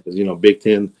Ten? Because, you know, Big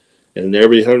Ten and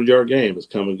every 100-yard game is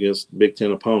coming against Big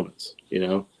Ten opponents, you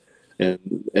know.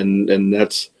 And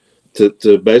that's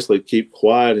to basically keep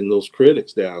quieting those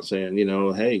critics down, saying, you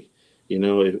know, hey, you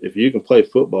know, if you can play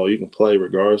football, you can play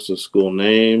regardless of school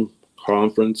name,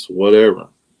 conference, whatever.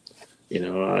 You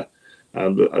know,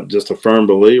 I'm just a firm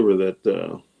believer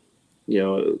that, you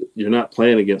know, you're not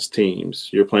playing against teams.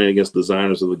 You're playing against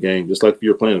designers of the game, just like if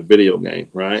you're playing a video game,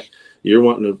 right? You're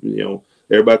wanting to, you know,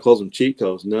 everybody calls them cheat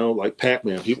codes. No, like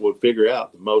Pac-Man, people would figure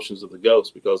out the motions of the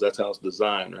ghost because that's how it's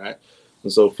designed, right?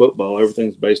 And so football,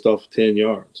 everything's based off of 10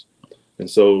 yards. And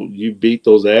so you beat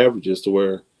those averages to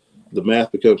where the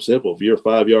math becomes simple. If you're a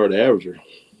 5-yard averager,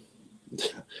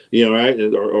 you know, right,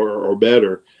 or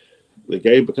better, the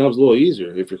game becomes a little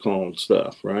easier if you're calling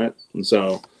stuff, right? And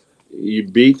so you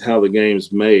beat how the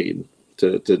game's made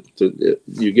to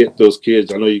you get those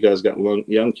kids. I know you guys got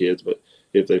young kids, but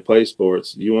if they play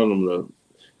sports, you want them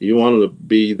to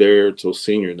be there till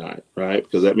senior night, right?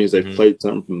 Because that means they've played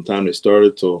something from the time they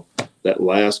started till that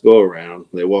last go around.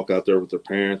 They walk out there with their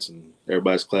parents and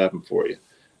everybody's clapping for you.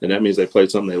 And that means they played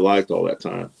something they liked all that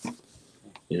time.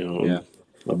 You know, yeah.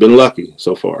 I've been lucky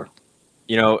so far.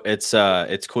 You know,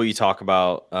 it's cool you talk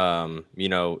about, you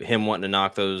know, him wanting to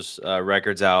knock those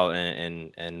records out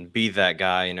and be that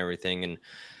guy and everything.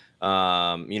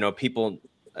 And, you know, people,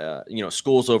 you know,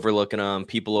 schools overlooking him,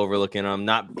 people overlooking him,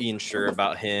 not being sure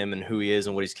about him and who he is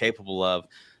and what he's capable of.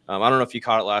 I don't know if you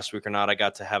caught it last week or not. I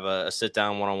got to have a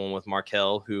sit-down one-on-one with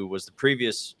Markel, who was the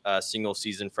previous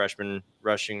single-season freshman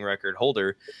rushing record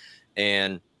holder.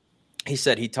 And he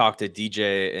said he talked to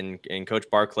DJ and Coach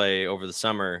Barclay over the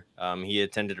summer. He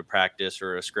attended a practice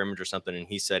or a scrimmage or something, and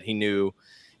he said he knew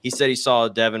he said he saw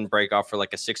Devin break off for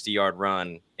like a 60-yard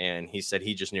run, and he said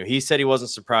he just knew. He said he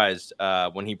wasn't surprised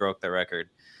when he broke the record.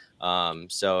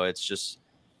 So it's just,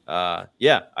 I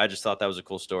just thought that was a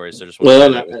cool story. So just want to share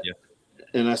that with you.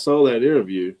 And I saw that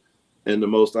interview, and the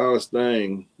most honest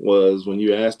thing was when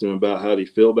you asked him about how he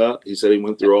feel about it, he said he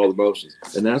went through all the motions.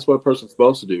 And that's what a person's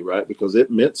supposed to do, right? Because it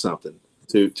meant something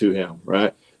to him,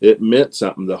 right? It meant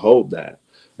something to hold that.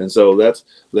 And so that's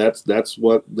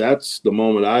the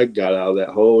moment I got out of that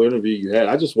whole interview you had.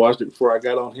 I just watched it before I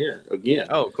got on here again.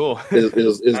 Oh, cool.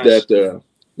 Is nice. That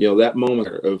that moment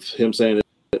of him saying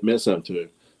it meant something to him.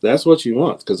 That's what you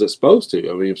want, because it's supposed to.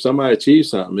 I mean, if somebody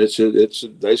achieves something,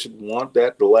 they should want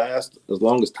that to last as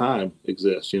long as time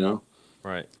exists,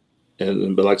 Right.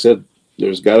 But like I said,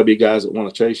 there's got to be guys that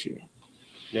want to chase you.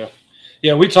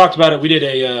 Yeah. We talked about it. We did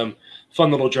a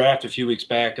fun little draft a few weeks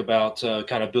back about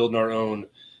kind of building our own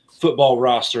football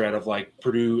roster out of like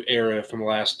Purdue era from the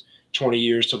last 20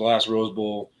 years to the last Rose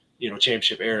Bowl,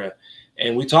 championship era,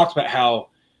 and we talked about how,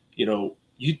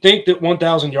 you think that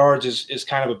 1,000 yards is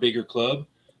kind of a bigger club.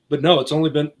 But no, it's only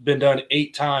been done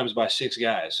 8 times by 6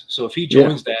 guys. So if he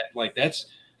joins that, like that's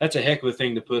a heck of a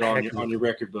thing to put on your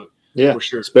record book. Yeah, for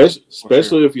sure.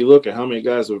 Especially if you look at how many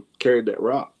guys have carried that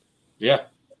rock. Yeah,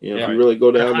 if you really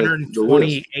go down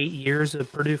 128 years of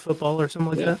Purdue football or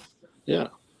something like that. Yeah,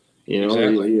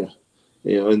 exactly.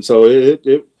 And so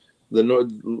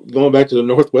going back to the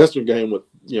Northwestern game with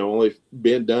only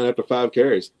being done after 5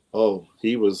 carries. Oh,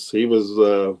 he was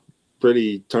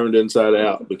pretty turned inside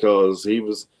out, because he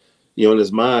was. In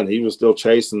his mind, he was still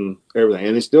chasing everything,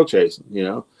 and he's still chasing.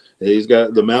 He's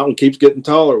got the mountain keeps getting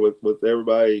taller with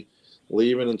everybody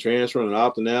leaving and transferring and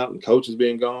opting out, and coaches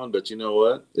being gone. But you know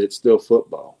what? It's still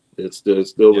football. It's still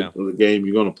the game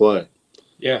you're going to play.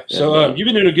 Yeah. So you've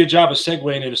been doing a good job of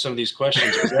segueing into some of these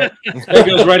questions. That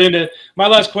goes right into my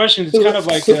last question. It's kind of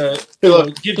like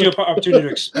gives you an opportunity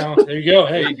to expound. There you go.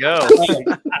 Hey, there you go.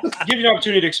 Give you an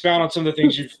opportunity to expound on some of the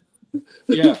things you've.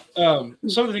 Some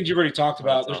of the things you've already talked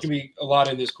about. There's going to be a lot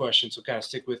in this question, so kind of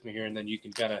stick with me here, and then you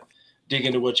can kind of dig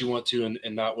into what you want to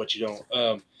and not what you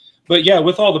don't. But yeah,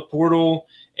 with all the portal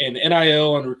and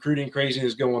NIL and recruiting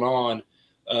craziness going on,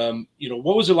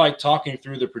 what was it like talking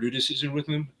through the Purdue decision with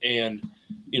them? And,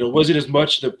 was it as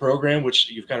much the program, which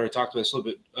you've kind of talked about this a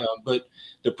little bit, but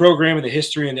the program and the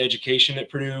history and the education at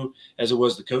Purdue as it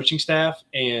was the coaching staff?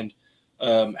 And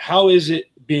how is it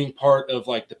being part of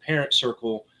like the parent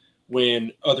circle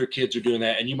when other kids are doing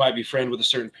that, and you might be friend with a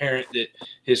certain parent that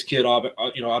his kid,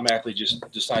 automatically just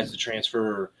decides to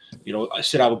transfer, or,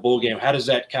 sit out of a bowl game? How does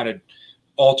that kind of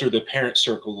alter the parent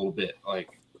circle a little bit?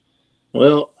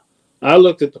 Well, I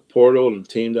looked at the portal and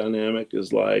team dynamic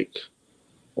as like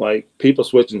people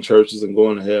switching churches and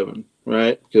going to heaven,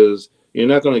 right? Because you're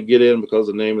not going to get in because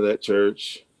of the name of that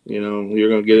church. You're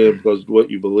going to get in because of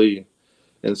what you believe.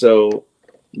 And so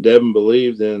Devin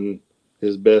believed in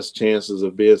his best chances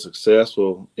of being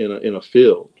successful in a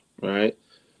field, right?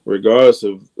 Regardless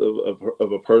of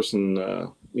a person,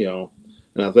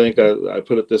 and I think I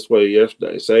put it this way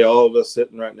yesterday. Say all of us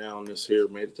sitting right now on this here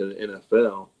made it to the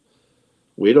NFL.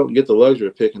 We don't get the luxury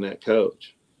of picking that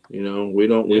coach. We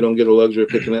don't get the luxury of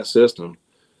picking that system.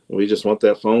 We just want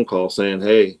that phone call saying,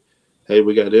 hey,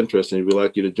 we got interest and we'd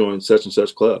like you to join such and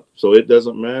such club. So it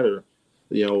doesn't matter,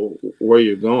 where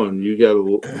you're going. You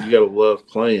gotta love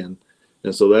playing.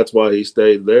 And so that's why he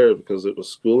stayed there, because it was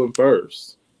schooling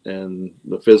first and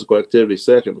the physical activity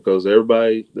second, because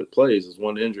everybody that plays is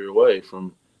one injury away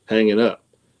from hanging up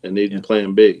and needing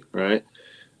plan B, right?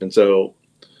 And so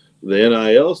the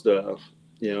NIL stuff,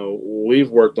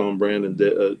 we've worked on Brandon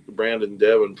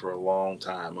Devin for a long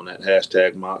time on that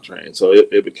hashtag mock train. So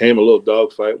it became a little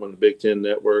dogfight when the Big Ten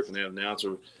Network and that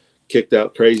announcer kicked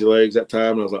out Crazy Legs that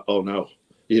time. And I was like, oh no,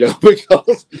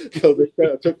 because it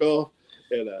kind of took off.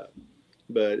 And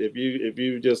but if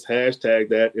you just hashtag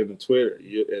that in the Twitter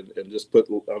and just put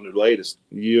on the latest,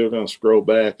 you're going to scroll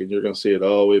back and you're going to see it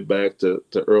all the way back to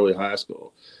early high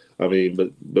school. I mean,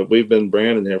 but we've been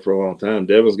branding here for a long time.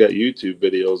 Devin's got YouTube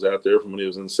videos out there from when he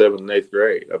was in 7th and 8th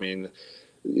grade. I mean,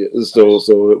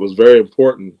 so it was very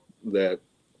important that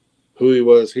who he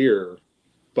was here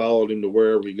followed him to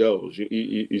wherever he goes.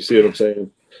 You see what I'm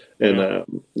saying? And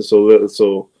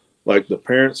so like the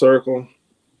parent circle,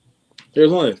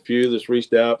 there's only a few that's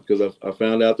reached out, because I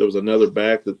found out there was another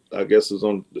back that I guess is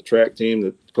on the track team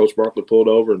that Coach Barkley pulled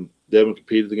over, and Devin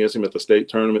competed against him at the state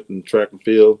tournament in track and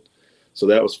field. So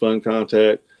that was fun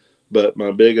contact. But my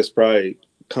biggest probably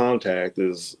contact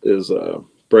is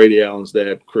Brady Allen's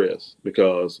dad, Chris,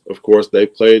 because of course they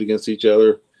played against each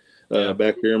other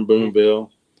back here in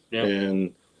Boonville,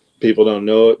 and people don't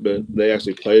know it, but they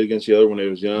actually played against each other when they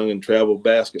was young in travel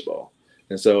basketball.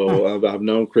 And so I've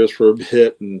known Chris for a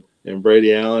bit, and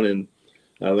Brady Allen, and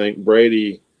I think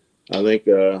Brady,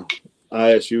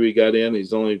 ISU he got in.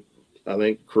 He's only, I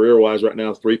think, career-wise right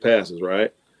now 3 passes,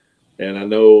 right? And I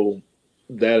know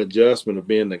that adjustment of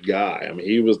being the guy. I mean,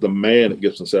 he was the man at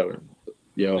Gibson Southern.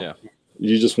 You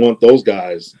just want those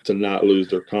guys to not lose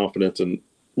their confidence and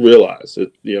realize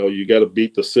it. You got to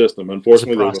beat the system.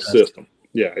 Unfortunately, there's a system.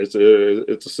 Yeah, it's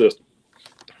a system.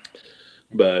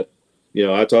 But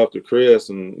I talked to Chris,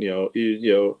 and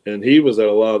and he was at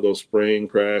a lot of those spring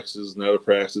practices and other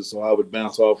practices, so I would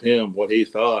bounce off him what he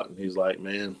thought, and he's like,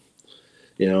 man,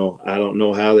 I don't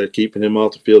know how they're keeping him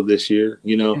off the field this year,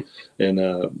 and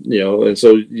and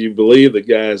so you believe the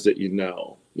guys that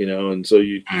and so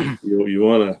you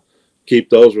want to keep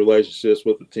those relationships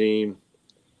with the team.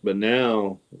 But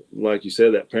now, like you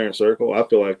said, that parent circle, I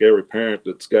feel like every parent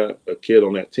that's got a kid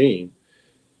on that team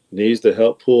needs to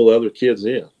help pull other kids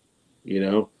in.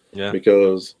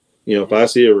 Because, if I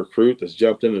see a recruit that's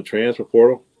jumped in the transfer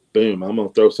portal, boom, I'm going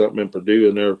to throw something in Purdue,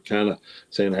 and they're kind of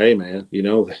saying, hey, man,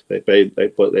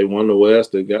 they won the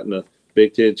West, they got in the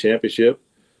Big Ten championship,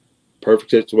 perfect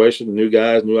situation, new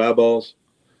guys, new eyeballs,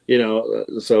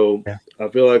 so I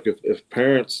feel like if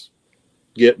parents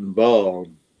get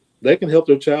involved, they can help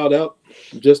their child out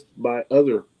just by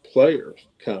other players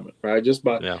coming, right? Just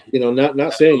by,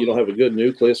 not saying you don't have a good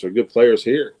nucleus or good players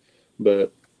here,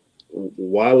 but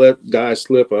why let guys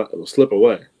slip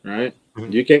away, right?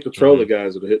 Mm-hmm. You can't control the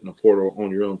guys that are hitting the portal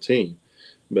on your own team.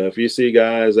 But if you see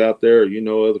guys out there,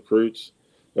 other recruits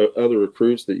that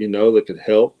that could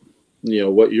help,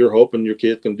 what you're hoping your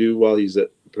kid can do while he's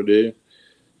at Purdue,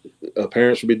 a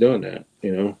parent should be doing that,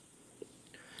 And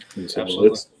so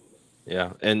absolutely.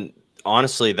 And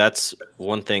honestly, that's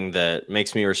one thing that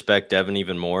makes me respect Devin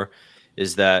even more.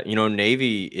 Is that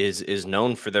Navy is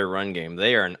known for their run game.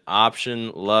 They are an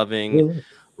option loving,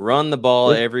 run the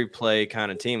ball every play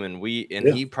kind of team, and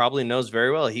he probably knows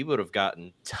very well he would have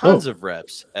gotten tons of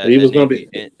reps. He was going to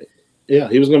be,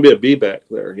 he was going to be a B back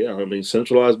there. Yeah, I mean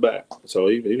centralized back. So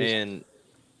he was,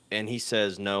 and he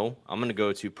says no, I'm going to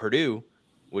go to Purdue,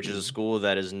 which is a school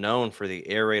that is known for the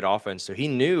air raid offense. So he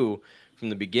knew from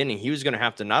the beginning he was going to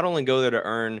have to not only go there to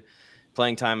earn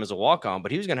playing time as a walk-on,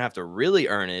 but he was going to have to really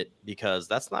earn it, because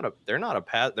they're not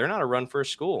a run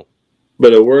first school.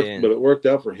 But it worked. But it worked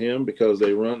out for him because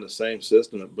they run the same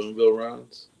system that Boonville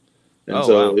runs, and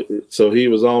so he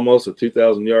was almost a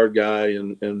 2,000-yard guy.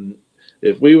 And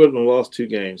if we wouldn't have lost 2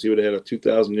 games, he would have had a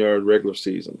 2,000-yard regular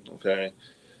season. Okay,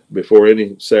 before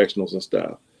any sectionals and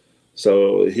stuff.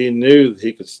 So he knew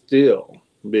he could still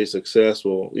be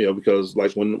successful, because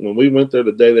like when we went there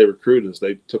the day they recruited us,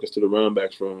 they took us to the running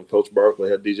backs room. Coach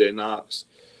Barkley had DJ Knox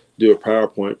do a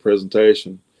PowerPoint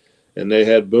presentation, and they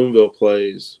had Boonville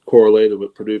plays correlated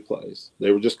with Purdue plays. They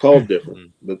were just called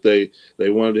different, but they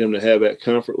wanted him to have that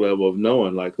comfort level of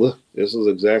knowing, like, look, this is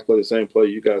exactly the same play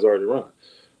you guys already run,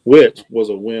 which was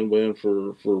a win-win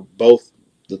for both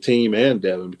the team and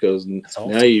Devin, because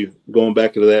now you going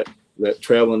back into that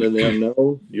traveling in the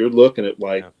unknown, you're looking at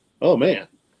like, oh man,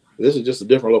 this is just a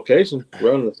different location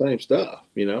running the same stuff,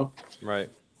 Right.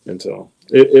 And so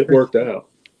it worked out.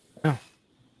 Yeah.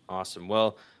 Awesome.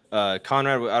 Well,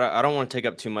 Conrad, I don't want to take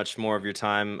up too much more of your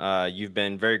time. You've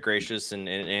been very gracious in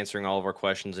answering all of our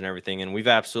questions and everything, and we've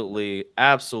absolutely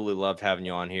loved having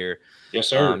you on here. Yes,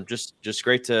 sir. Just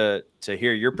great to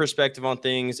hear your perspective on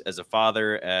things as a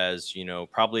father, as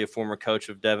probably a former coach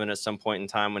of Devin at some point in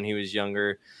time when he was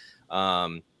younger.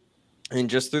 And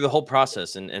just through the whole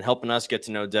process and helping us get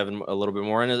to know Devin a little bit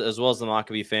more, and as well as the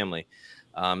Mockobee family.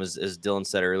 As Dylan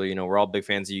said earlier, we're all big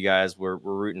fans of you guys. We're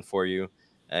rooting for you,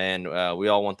 and we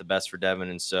all want the best for Devin.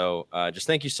 And so just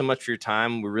thank you so much for your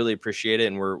time. We really appreciate it,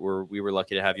 and we were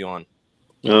lucky to have you on.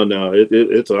 Oh, no,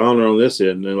 it's an honor on this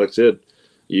end. And like I said,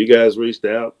 you guys reached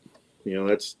out.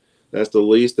 That's the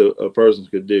least a person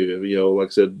could do. Like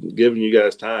I said, giving you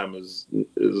guys time is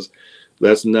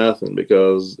that's nothing,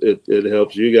 because it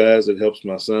helps you guys. It helps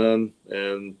my son.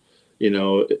 And,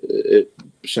 it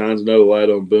shines another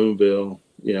light on Boonville,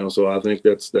 so I think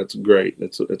that's great.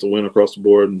 It's a win across the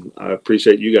board. And I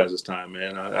appreciate you guys' time,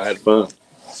 man. I had fun.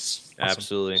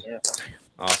 Absolutely.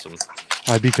 Awesome.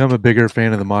 I become a bigger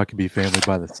fan of the Mockobee family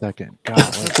by the second. God,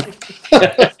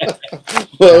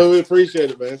 well, we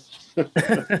appreciate it, man.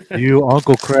 You,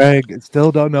 Uncle Craig,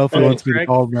 still don't know if he wants me to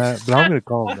call him that, but I'm going to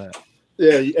call him that.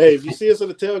 Yeah, hey, if you see us at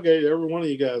the tailgate, every one of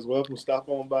you guys welcome to stop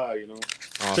on by.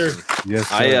 Awesome. Sure. Yes,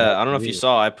 sir. I don't know if you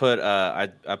saw. I put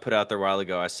out there a while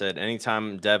ago. I said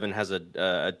anytime Devin has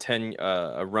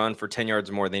a run for 10 yards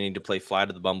or more, they need to play Fly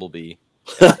to the Bumblebee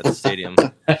at the stadium.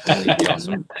 That'd be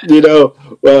awesome.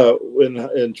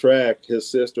 In track, his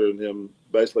sister and him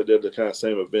basically did the kind of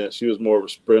same event. She was more of a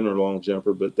sprinter long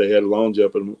jumper, but they had a long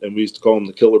jump, and we used to call them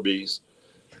the Killer Bees.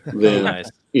 Then, Nice.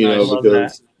 because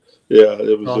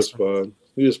it was just Awesome. fun.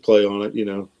 We just play on it,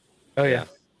 Oh yeah.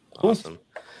 Awesome.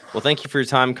 Well, thank you for your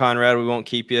time, Conrad. We won't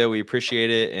keep you. We appreciate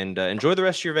it, and enjoy the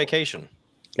rest of your vacation.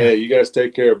 Hey, you guys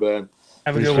take care, bud.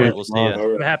 Have a good Appreciate one. it. We'll see you. All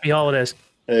right. Happy holidays.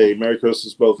 Hey, Merry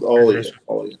Christmas, both all of you.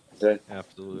 Okay.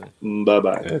 Absolutely.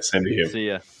 Bye-bye. Same to you. See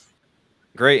ya.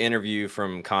 Great interview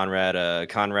from Conrad.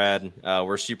 Conrad,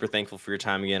 we're super thankful for your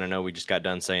time again. I know we just got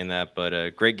done saying that,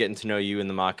 but great getting to know you and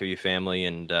the Mockobee family.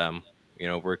 And,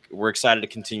 we're excited to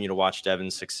continue to watch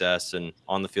Devin's success and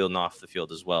on the field and off the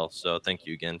field as well. So thank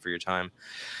you again for your time.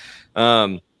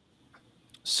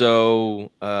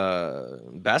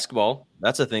 Basketball,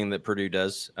 that's a thing that Purdue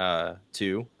does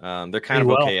too. They're kind of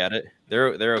okay at it.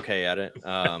 They're okay at it.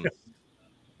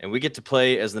 And we get to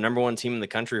play as the number one team in the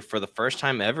country for the first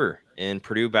time ever in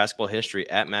Purdue basketball history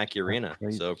at Mackey Arena.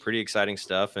 So pretty exciting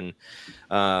stuff. And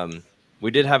we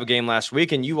did have a game last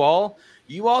week, and you all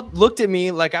looked at me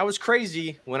like I was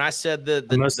crazy when I said the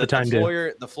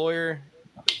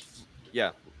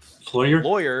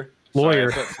lawyer.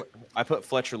 I put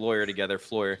Fletcher lawyer together.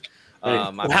 Floyer.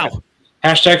 Wow.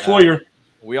 Hashtag Floyer.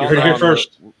 We all heard it know here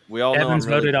first. We all know Evans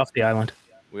voted off the island.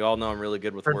 We all know I'm really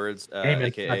good with words, Damon,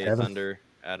 aka not Thunder.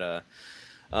 At a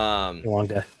long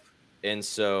day. And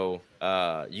so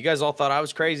you guys all thought I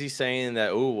was crazy saying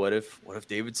that, what if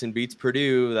Davidson beats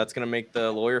Purdue? That's going to make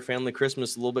the lawyer family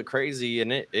Christmas a little bit crazy.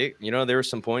 And it there were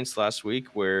some points last week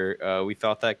where we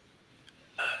thought that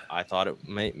I thought it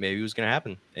maybe was going to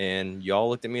happen. And y'all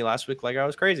looked at me last week like I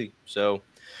was crazy. So,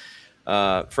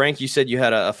 Frank, you said you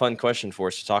had a fun question for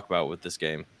us to talk about with this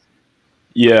game.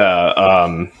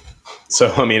 Yeah.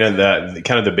 So, I mean, that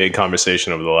kind of the big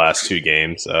conversation over the last two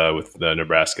games with the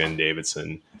Nebraska and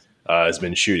Davidson has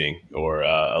been shooting or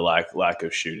a lack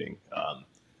of shooting.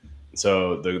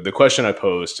 So the question I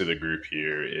pose to the group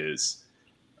here is,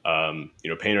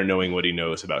 Painter knowing what he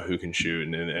knows about who can shoot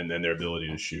and then their ability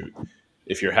to shoot.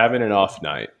 If you're having an off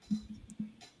night,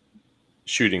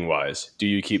 shooting wise, do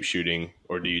you keep shooting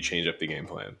or do you change up the game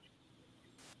plan?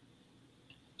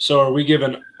 So are we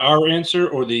giving our answer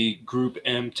or the Group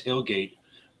M tailgate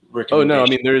recommendation? Oh no, I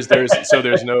mean there's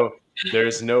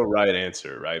no right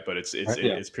answer, right? But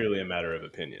it's purely a matter of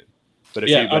opinion. But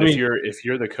if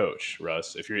you're the coach,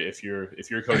 Russ, if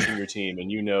you're coaching your team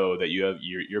and you know that you have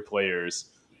your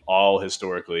players all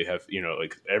historically have,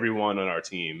 like everyone on our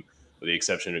team, with the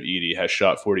exception of Edie, has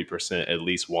shot 40% at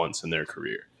least once in their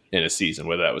career in a season,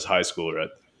 whether that was high school or at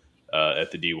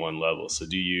the D1 level. So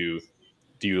do you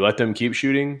let them keep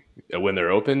shooting when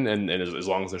they're open and as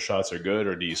long as the shots are good,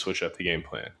 or do you switch up the game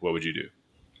plan? What would you do?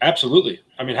 Absolutely.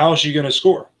 I mean, how is she going to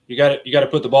score? You got to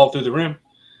put the ball through the rim.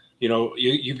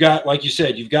 You've got, like you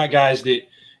said, you've got guys that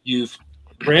you've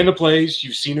ran the plays,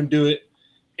 you've seen them do it,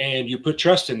 and you put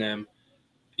trust in them.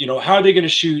 How are they going to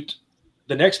shoot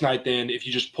the next night then if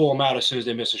you just pull them out as soon as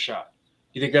they miss a shot?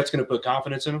 You think that's going to put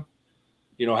confidence in them?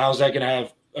 How's that going to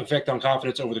have effect on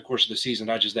confidence over the course of the season,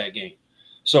 not just that game?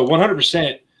 So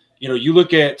 100%, you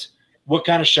look at what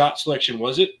kind of shot selection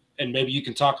was it, and maybe you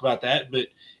can talk about that. But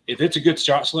if it's a good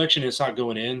shot selection and it's not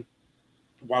going in,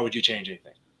 why would you change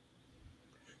anything?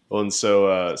 Well, and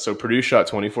so Purdue shot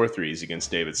 24 threes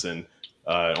against Davidson.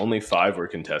 Only 5 were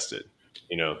contested,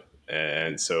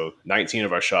 and so 19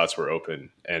 of our shots were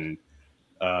open. And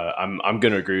I'm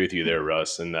going to agree with you there,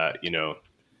 Russ, in that,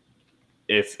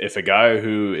 if a guy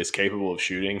who is capable of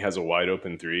shooting has a wide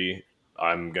open three,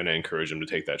 I'm going to encourage him to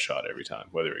take that shot every time,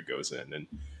 whether it goes in. And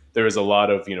there was a lot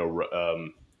of,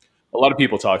 a lot of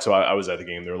people talk. So I was at the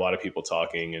game. There were a lot of people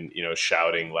talking and,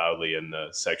 shouting loudly in the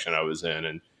section I was in,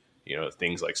 and,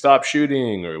 things like stop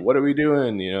shooting or what are we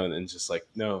doing? And it's just like,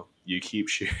 no, you keep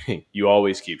shooting. You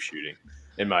always keep shooting,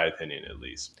 in my opinion, at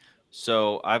least.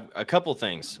 So I've a couple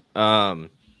things. At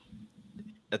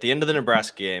the end of the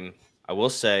Nebraska game, I will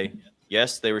say,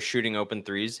 yes, they were shooting open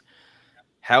threes.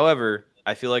 However,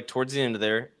 I feel like towards the end of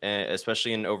there,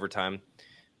 especially in overtime,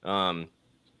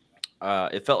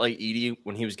 it felt like Edie,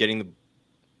 when he was getting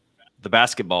the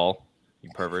basketball, you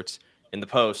perverts, in the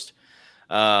post.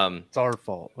 It's our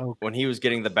fault. Okay. When he was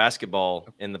getting the basketball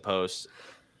in the post,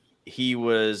 it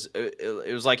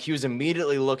was like he was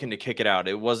immediately looking to kick it out.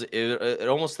 It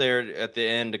almost there at the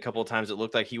end a couple of times. It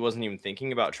looked like he wasn't even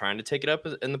thinking about trying to take it up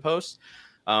in the post.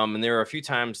 And there were a few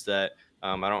times that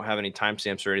I don't have any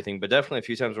timestamps or anything, but definitely a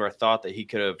few times where I thought that he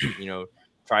could have,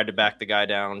 tried to back the guy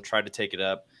down, tried to take it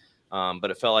up.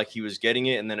 But it felt like he was getting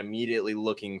it and then immediately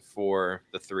looking for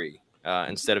the three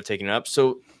instead of taking it up.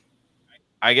 So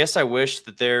I guess I wish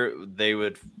that they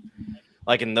would,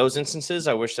 like in those instances,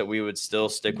 I wish that we would still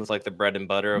stick with like the bread and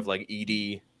butter of like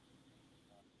Edey,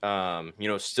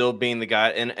 still being the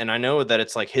guy. And I know that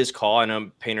it's like his call. I know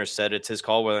Painter said it's his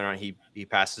call whether or not he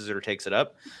passes it or takes it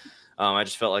up. I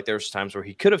just felt like there was times where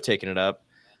he could have taken it up.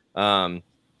 And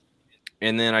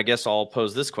then I guess I'll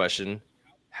pose this question.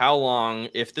 How long,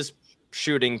 if this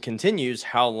shooting continues,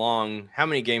 how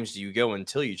many games do you go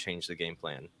until you change the game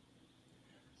plan?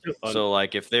 So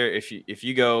like if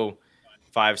you go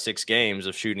 5-6 games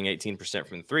of shooting 18%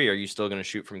 from 3, are you still going to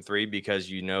shoot from 3 because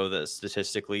you know that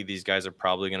statistically these guys are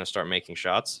probably going to start making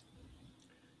shots?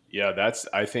 Yeah,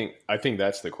 I think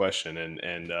that's the question.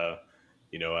 And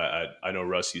I know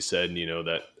Russ, you said,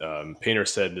 that Painter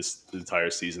said this entire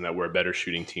season that we're a better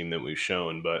shooting team than we've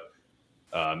shown, but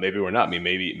maybe we're not. I mean,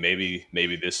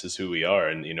 maybe this is who we are,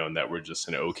 and and that we're just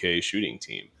an okay shooting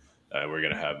team. We're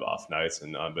gonna have off nights,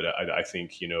 and but I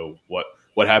think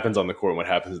what happens on the court and what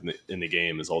happens in the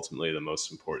game is ultimately the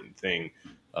most important thing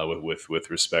with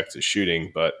respect to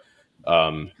shooting. But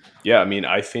I mean,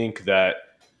 I think that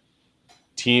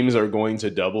teams are going to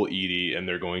double Edey and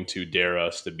they're going to dare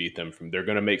us to beat them they're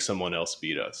going to make someone else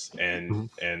beat us. And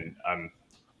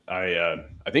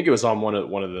I think it was on one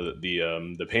of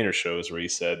the Painter shows where he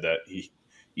said that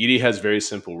Edey has very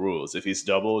simple rules. If he's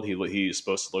doubled, he's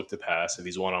supposed to look to pass. If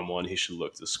he's one-on-one, he should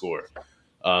look to score.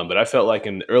 But I felt like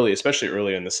especially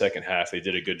early in the second half, they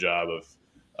did a good job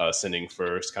of sending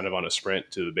first kind of on a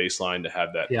sprint to the baseline to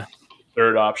have that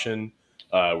third option.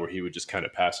 Where he would just kind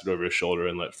of pass it over his shoulder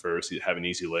and let first have an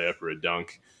easy layup or a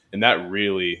dunk. And that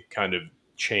really kind of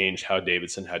changed how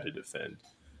Davidson had to defend.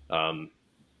 I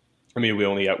mean,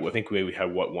 I think we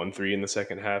had 1 3 in the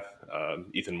second half.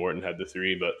 Ethan Morton had the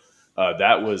 3, but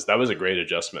that was a great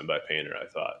adjustment by Painter, I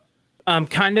thought.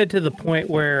 Kind of to the point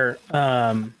where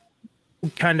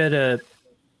kind of to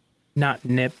not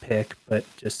nitpick, but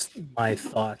just my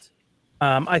thoughts.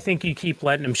 I think you keep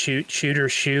letting them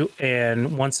shooters shoot,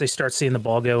 and once they start seeing the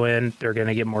ball go in, they're going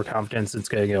to get more confidence. It's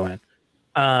going to go in.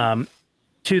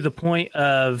 To the point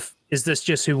of, is this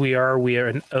just who we are? We are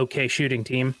an okay shooting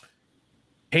team.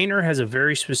 Painter has a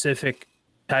very specific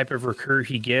type of recruit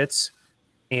he gets,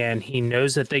 and he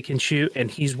knows that they can shoot,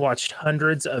 and he's watched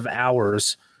hundreds of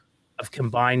hours of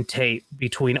combined tape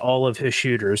between all of his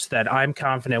shooters that I'm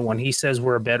confident when he says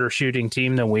we're a better shooting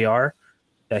team than we are,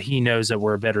 that he knows that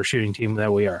we're a better shooting team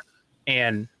than we are.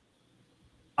 And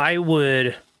I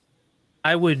would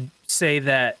say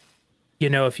that,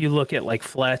 if you look at like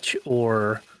Fletch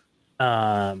or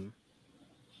Braden,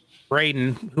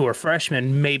 who are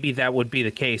freshmen, maybe that would be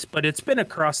the case. But it's been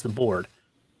across the board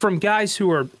from guys who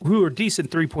are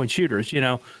decent 3-point shooters,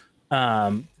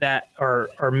 that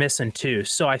are missing too.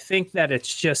 So I think that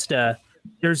it's just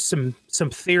there's some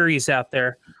theories out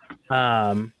there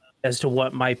as to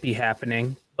what might be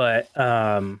happening. But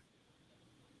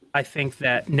I think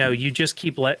that no, you just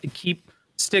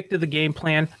stick to the game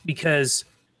plan because,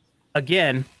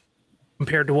 again,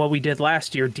 compared to what we did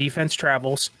last year, defense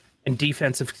travels and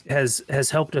defense has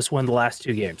helped us win the last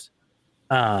 2 games.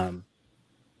 And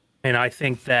I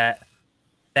think that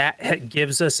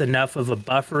gives us enough of a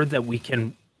buffer that we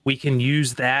can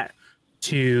use that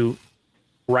to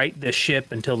right the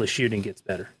ship until the shooting gets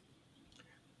better.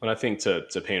 And I think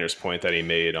to Painter's point that he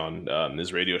made on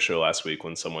his radio show last week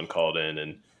when someone called in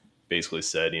and basically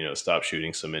said, stop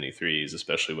shooting so many threes,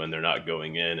 especially when they're not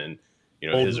going in. And,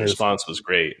 his response was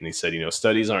great. And he said,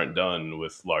 studies aren't done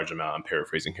with I'm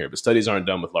paraphrasing here, but studies aren't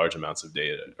done with large amounts of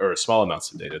data or small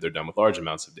amounts of data. They're done with large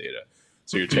amounts of data.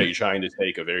 So you're trying to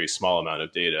take a very small amount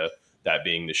of data, that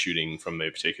being the shooting from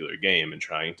a particular game, and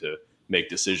trying to make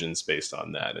decisions based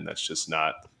on that. And that's just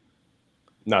not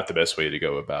the best way to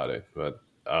go about it. But,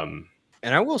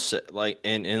 and I will say,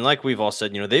 and like we've all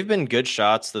said, they've been good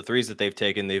shots. The threes that they've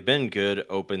taken, they've been good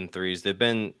open threes. They've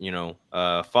been,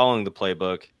 following the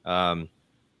playbook.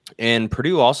 And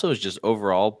Purdue also is just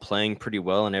overall playing pretty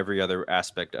well in every other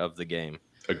aspect of the game.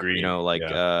 Agreed.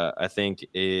 I think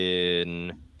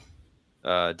in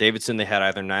Davidson they had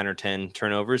either 9 or 10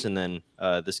 turnovers, and then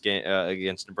this game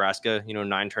against Nebraska,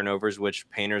 9 turnovers, which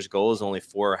Painter's goal is only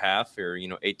 4.5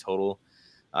 or 8 total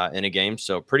in a game,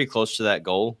 so pretty close to that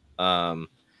goal.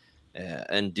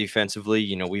 And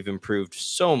defensively, we've improved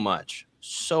so much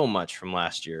from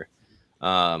last year.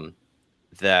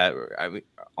 That I mean,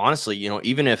 honestly,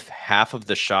 even if half of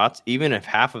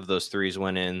those threes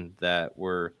went in,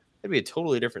 it'd be a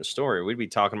totally different story. We'd be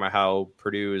talking about how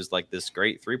Purdue is like this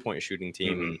great 3-point shooting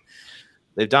team. Mm-hmm. And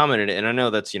they've dominated. And I know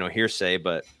that's, hearsay,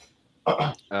 but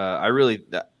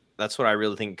that's what I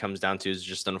really think it comes down to is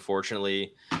just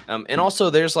unfortunately. And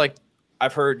also there's like,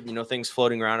 I've heard, things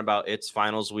floating around about it's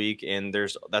finals week, and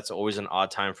that's always an odd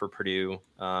time for Purdue.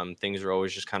 Things are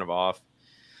always just kind of off.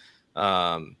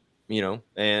 And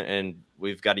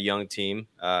we've got a young team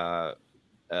at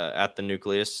the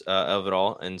nucleus of it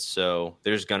all, and so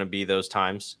there's going to be those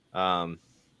times.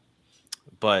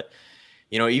 But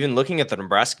even looking at the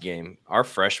Nebraska game, our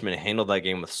freshmen handled that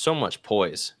game with so much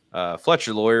poise.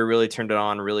 Fletcher Lawyer really turned it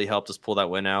on, really helped us pull that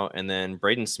win out. And then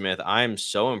Braden Smith, I am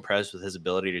so impressed with his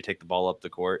ability to take the ball up the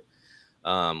court,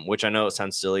 which I know it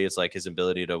sounds silly. It's like his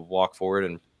ability to walk forward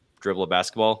and dribble a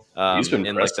basketball. He's been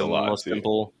in pressed like a the lot, most too.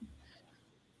 simple.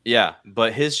 Yeah,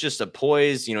 but his just a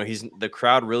poise. The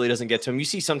crowd really doesn't get to him. You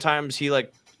see sometimes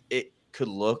it could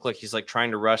look like he's like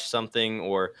trying to rush something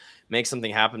or make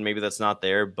something happen. Maybe that's not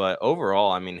there, but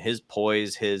overall, I mean, his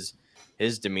poise, his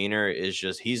demeanor is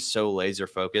just, he's so laser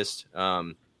focused.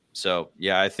 So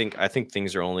yeah, I think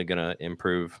things are only going to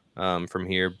improve from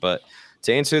here. But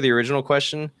to answer the original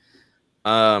question,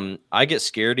 I get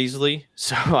scared easily.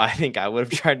 So I think I would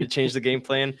have tried to change the game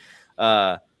plan,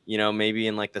 maybe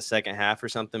in like the second half or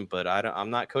something, but I'm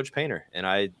not Coach Painter, and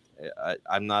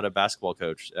I'm not a basketball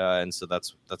coach. And so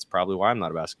that's probably why I'm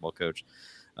not a basketball coach.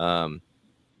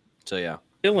 So yeah.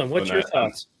 Dylan, what's your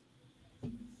thoughts?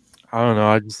 I don't know.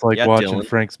 I just like watching Dylan.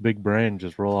 Frank's big brain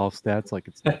just roll off stats like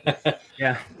it's nothing.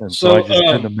 Yeah. And so I just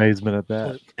So, in amazement at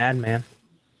that. Bad man.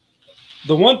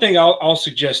 The one thing I'll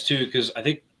suggest too, because I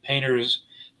think Painter has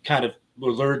kind of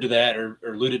allured to that or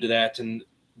alluded to that in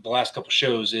the last couple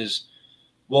shows is,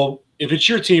 well, if it's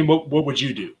your team, what would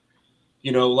you do?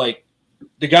 Like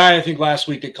the guy I think last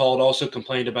week that called also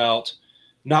complained about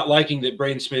not liking that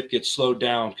Braden Smith gets slowed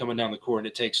down coming down the court and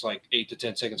it takes like 8 to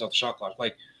 10 seconds off the shot clock.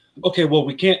 Like, okay, well,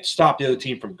 we can't stop the other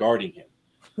team from guarding him.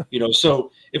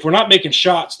 So if we're not making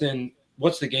shots, then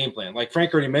what's the game plan? Like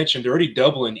Frank already mentioned, they're already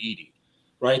doubling Edie,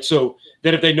 right? So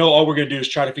then if they know all we're going to do is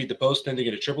try to feed the post, then they're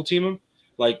going to triple team him.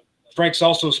 Like Frank's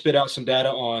also spit out some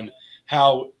data on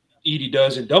how Edie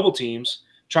does in double teams,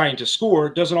 trying to score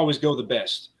doesn't always go the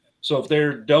best. So if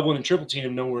they're doubling and triple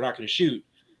teaming, knowing we're not going to shoot,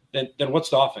 then what's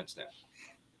the offense then?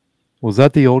 Was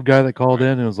that the old guy that called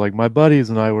in and was like, my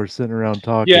buddies and I were sitting around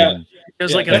talking? Yeah. It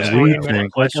was Yeah, like a that's And we 20-minute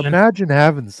think, like, question. imagine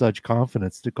having such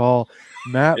confidence to call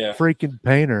Matt Yeah. freaking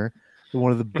Painter,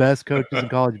 one of the best coaches in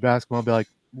college basketball, and be like,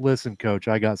 listen, coach,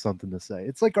 I got something to say.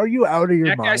 It's like, are you out of your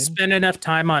That guy mind? spent enough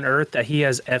time on Earth that he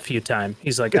has FU time.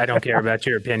 He's like, I don't care about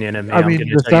your opinion of me. I I'm mean,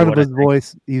 gonna the tell you sound of what I his think."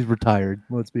 voice, he's retired.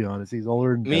 Let's be honest. He's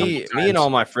older than Me and all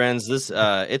my friends, this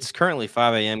it's currently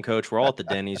 5 a.m. Coach. We're all at the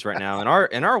Denny's right now,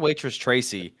 and our waitress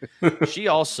Tracy, she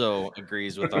also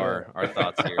agrees with our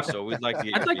thoughts here. So we'd like to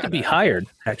get I'd your like to be feedback. hired,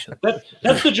 actually.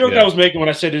 That's the joke Yeah. I was making when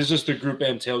I said, is this the Group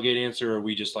M tailgate answer, or are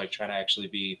we just like trying to actually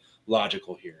be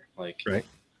logical here? Like, Right.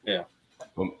 Yeah.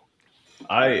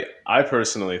 I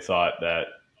personally thought that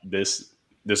this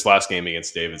last game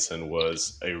against Davidson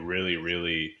was a really,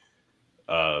 really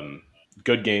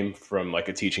good game from like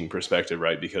a teaching perspective,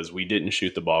 right? Because we didn't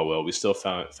shoot the ball well. We still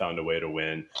found a way to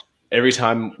win. Every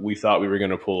time we thought we were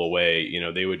going to pull away,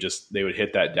 they would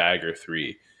hit that dagger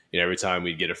three. Every time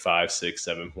we'd get a 5, 6,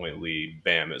 7 point lead,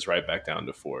 bam, it's right back down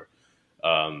to 4.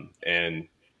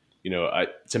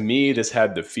 To me, this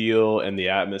had the feel and the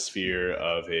atmosphere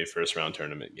of a first round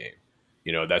tournament game.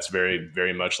 That's very,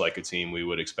 very much like a team we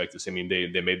would expect to see. I mean,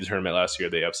 they made the tournament last year.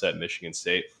 They upset Michigan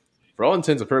State. For all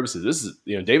intents and purposes, this is,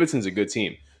 Davidson's a good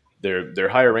team. They're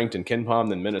higher ranked in KenPom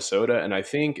than Minnesota. And I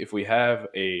think if we have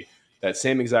that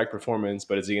same exact performance,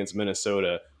 but it's against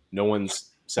Minnesota, no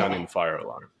one's sounding the fire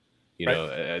alarm.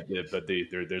 But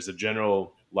there's a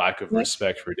general lack of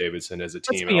respect for Davidson as a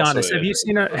team. Let's be honest.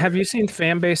 Have you seen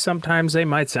fan base? Sometimes they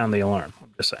might sound the alarm.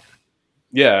 I'm just saying.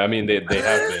 Yeah, I mean they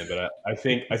have been, but I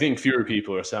think fewer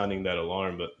people are sounding that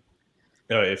alarm. But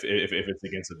if it's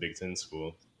against a Big Ten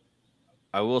school,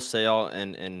 I will say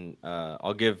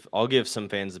I'll give some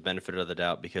fans the benefit of the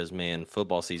doubt because man,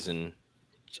 football season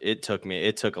it took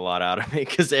a lot out of me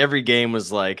because every game was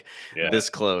like this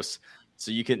close,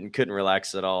 so you couldn't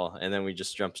relax at all, and then we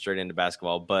just jumped straight into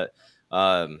basketball. But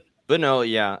no,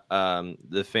 yeah,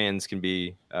 the fans can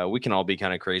be we can all be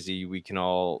kind of crazy. We can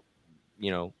all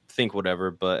think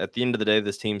whatever, but at the end of the day,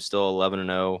 this team's still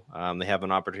 11-0. They have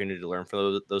an opportunity to learn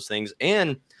from those things.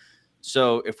 And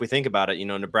so if we think about it,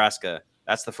 Nebraska,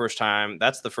 that's the first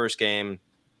game,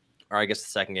 or I guess the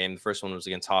second game. The first one was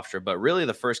against Hofstra, but really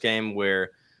the first game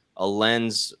where a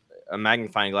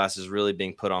magnifying glass is really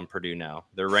being put on Purdue now.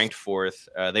 They're ranked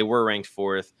 4th. They were ranked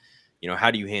 4th.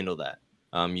 How do you handle that?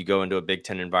 You go into a Big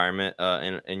Ten environment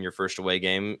in your first away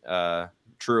game,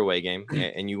 true away game,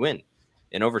 and you win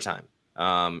in overtime.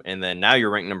 And then now you're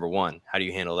ranked number 1. How do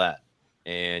you handle that?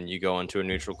 and you go into a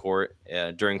neutral court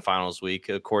during finals week,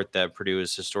 a court that Purdue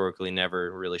has historically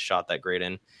never really shot that great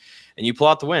in, and you pull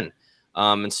out the win.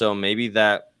 And so maybe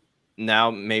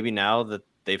now that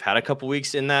they've had a couple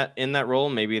weeks in that role,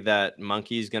 maybe that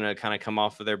monkey is going to kind of come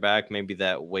off of their back. Maybe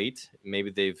that weight,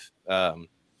 maybe they've, that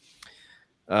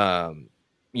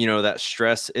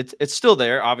stress, it's still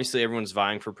there. Obviously everyone's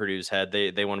vying for Purdue's head.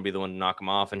 They want to be the one to knock them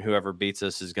off, and whoever beats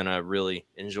us is going to really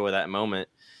enjoy that moment.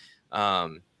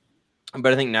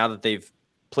 But I think now that they've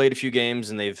played a few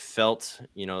games and they've felt,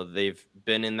 they've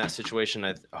been in that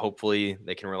situation, hopefully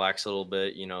they can relax a little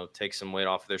bit, take some weight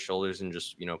off their shoulders and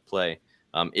just, play.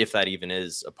 If that even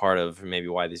is a part of maybe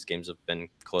why these games have been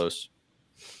close.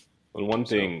 And one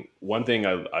thing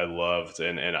I loved,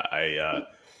 and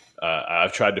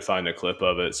I've tried to find a clip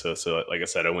of it. So like I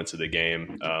said, I went to the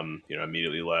game,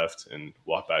 immediately left and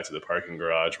walked back to the parking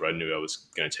garage where I knew it was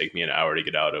going to take me an hour to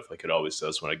get out of, like it always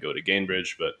does when I go to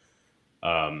Gainbridge. But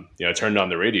I turned on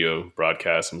the radio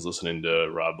broadcast and was listening to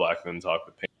Rob Blackman talk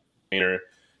with Painter,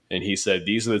 and he said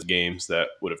these are the games that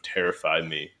would have terrified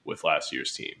me with last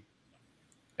year's team.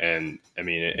 And I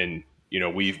mean,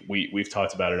 we've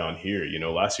talked about it on here.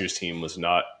 Last year's team was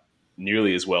not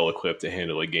nearly as well equipped to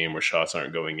handle a game where shots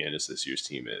aren't going in as this year's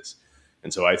team is.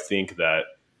 And so I think that,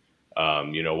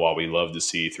 while we love to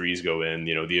see threes go in,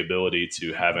 the ability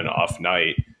to have an off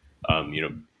night,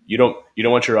 you don't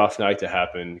want your off night to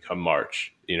happen come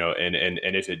March,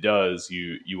 and if it does,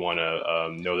 you want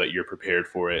to know that you're prepared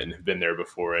for it and have been there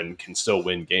before and can still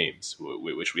win games,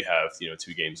 which we have, 2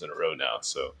 games in a row now.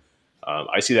 So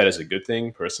I see that as a good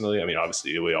thing personally. I mean,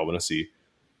 obviously we all want to see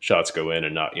shots go in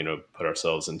and not, put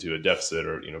ourselves into a deficit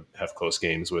or, have close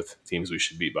games with teams we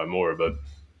should beat by more. But,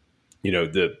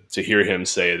 to hear him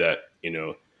say that,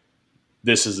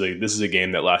 this is a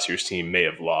game that last year's team may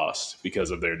have lost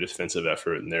because of their defensive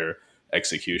effort and their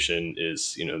execution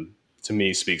is, to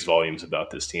me, speaks volumes about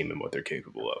this team and what they're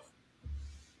capable of.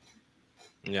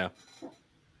 Yeah,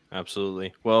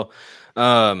 absolutely. Well,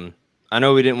 I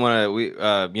know we didn't want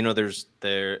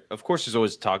to, of course, there's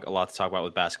always a lot to talk about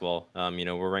with basketball.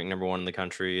 We're ranked number 1 in the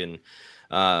country, and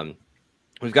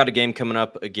we've got a game coming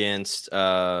up against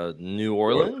New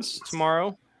Orleans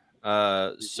tomorrow.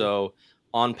 So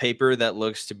on paper, that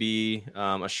looks to be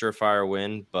a surefire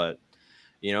win, but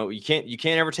you can't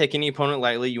ever take any opponent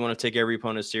lightly. You want to take every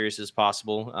opponent as serious as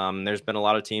possible. There's been a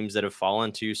lot of teams that have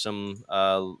fallen to some,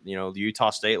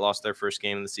 Utah State lost their first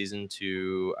game of the season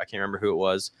to, I can't remember who it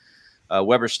was.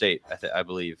 Weber State, I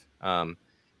believe, and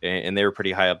they were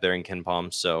pretty high up there in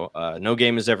KenPom. So no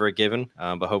game is ever a given,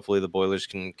 but hopefully the Boilers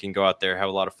can go out there, have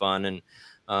a lot of fun, and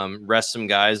rest some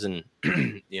guys, and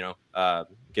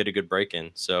get a good break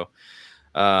in. So,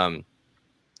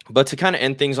 but to kind of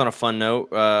end things on a fun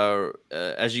note,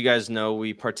 as you guys know,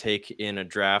 we partake in a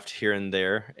draft here and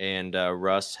there, and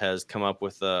Russ has come up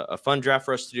with a fun draft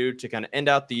for us to do to kind of end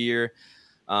out the year.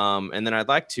 And then I'd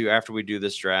like to, after we do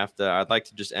this draft, I'd like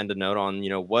to just end a note on,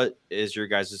 what is your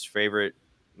guys' favorite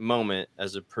moment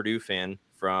as a Purdue fan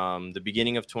from the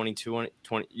beginning of 2020,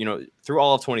 through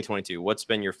all of 2022? What's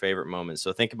been your favorite moment?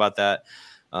 So think about that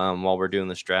while we're doing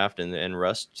this draft, and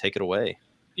Russ, take it away.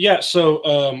 Yeah. So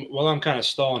while I'm kind of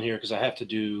stalling here, because I have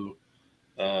to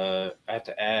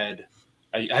add,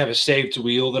 I have a saved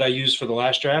wheel that I used for the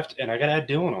last draft, and I got to add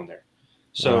Dylan on there.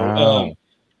 So,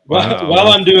 Wow. While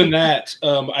I'm doing that,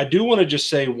 I do want to just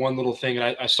say one little thing.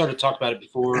 And I started to talk about it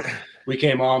before we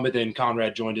came on, but then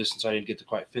Conrad joined us, and so I didn't get to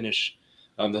quite finish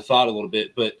the thought a little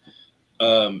bit. But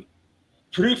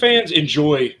Purdue fans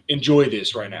enjoy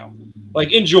this right now.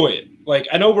 Like, enjoy it. Like,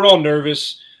 I know we're all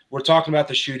nervous. We're talking about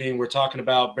the shooting. We're talking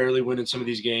about barely winning some of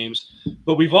these games.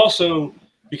 But we've also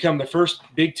become the first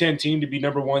Big Ten team to be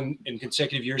number 1 in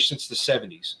consecutive years since the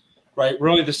 70s, right? We're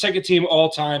only the second team all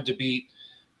time to beat –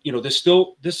 this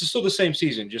is still the same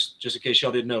season, just in case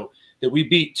y'all didn't know, that we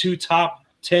beat 2 top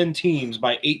 10 teams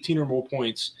by 18 or more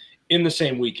points in the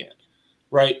same weekend,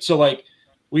 right? So, like,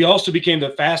 we also became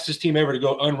the fastest team ever to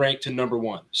go unranked to number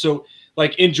 1. So,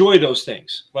 like, enjoy those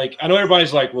things. Like, I know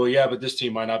everybody's like, well, yeah, but this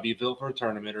team might not be built for a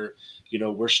tournament, or,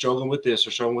 we're struggling with this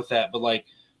or struggling with that. But, like,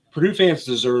 Purdue fans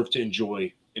deserve to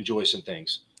enjoy some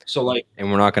things. So, like, and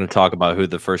we're not going to talk about who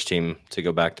the first team to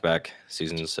go back-to-back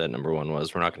seasons at number 1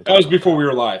 was. We're not going to. That was before we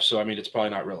were live, so I mean, it's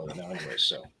probably not relevant now, anyway.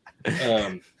 So,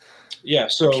 yeah.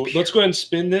 So let's go ahead and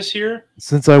spin this here.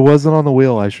 Since I wasn't on the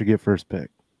wheel, I should get first pick.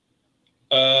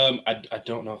 I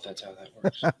don't know if that's how that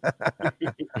works.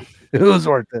 It was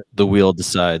worth it. The wheel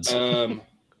decides. Okay,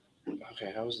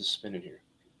 how is this spinning here?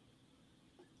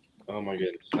 Oh my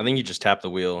goodness! I think you just tap the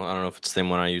wheel. I don't know if it's the same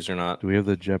one I use or not. Do we have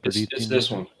the Jeopardy? It's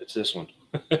this one. It's this one.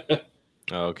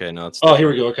 Oh, okay, no, it's Oh, here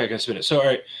we go. Okay, I can spin it. So, all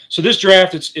right. So this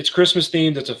draft, it's Christmas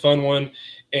themed. It's a fun one,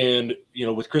 and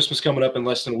with Christmas coming up in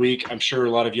less than a week, I'm sure a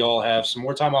lot of y'all have some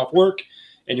more time off work,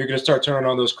 and you're going to start turning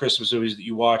on those Christmas movies that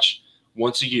you watch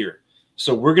once a year.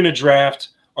 So we're going to draft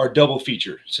our double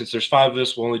feature. Since there's 5 of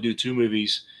us, we'll only do 2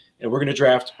 movies, and we're going to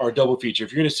draft our double feature.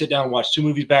 If you're going to sit down and watch 2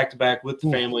 movies back to back with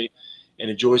the family and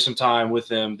enjoy some time with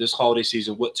them this holiday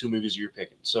season, what 2 movies are you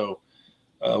picking? So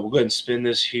we'll go ahead and spin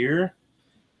this here.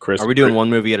 Are we doing one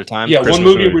movie at a time? Yeah, Christmas one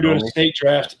movie. movie We're doing only? a snake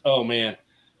draft. Oh man,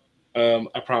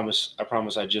 I promise.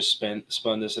 I just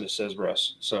spun this and it says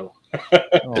Russ. So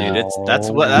Dude, that's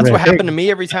what happened to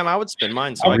me every time I would spin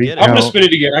mine. So I get I'm it. gonna spin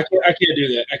it again. I can't do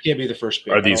that. I can't be the first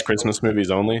pick. Are these Christmas movies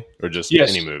only, or just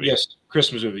Yes, any movie? yes,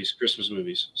 Christmas movies.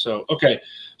 So okay,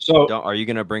 so Are you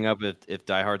gonna bring up if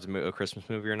Die Hard's a Christmas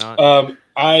movie or not?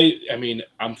 I mean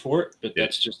I'm for it, but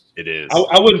that's just It is.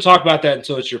 I wouldn't talk about that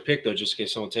until it's your pick though, just in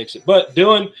case someone takes it. But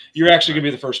Dylan, you're actually gonna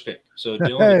be the first pick. So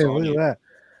Dylan, Hey, it's on look you. at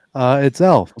that. It's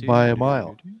Elf by a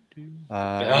mile.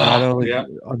 Not only because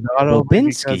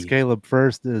Lubinsky. Caleb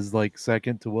first is like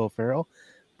second to Will Ferrell,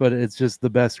 but it's just the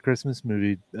best Christmas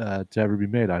movie to ever be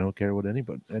made. I don't care what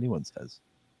anyone says.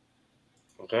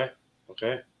 Okay,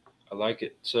 I like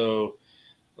it. So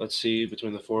let's see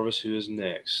between the 4 of us who is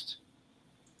next.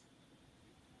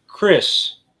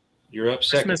 Chris, you're up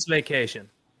second. Christmas Vacation.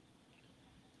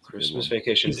 Christmas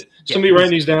Vacation. Yeah. Somebody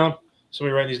writing these down? Or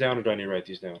do I need to write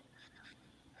these down?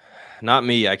 Not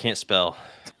me. I can't spell.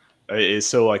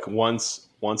 So like once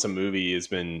a movie has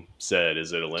been said,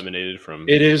 is it eliminated from?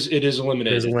 It is It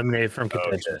eliminated. is eliminated from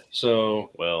contention. So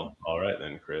Well, all right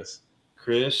then, Chris.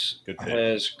 Chris Good pick.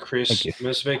 has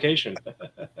Christmas Vacation.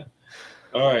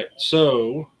 All right,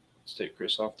 so let's take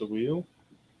Chris off the wheel.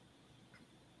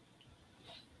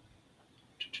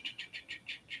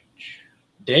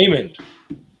 Damon.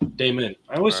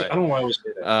 I Right. don't know why I always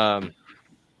say that.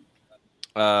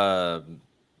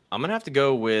 I'm gonna have to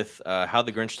go with How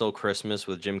the Grinch Stole Christmas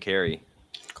with Jim Carrey.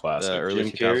 Classic. The early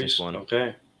Jim 2000s Carrey's one.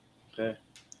 Okay.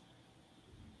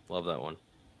 Love that one.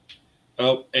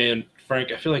 Oh, and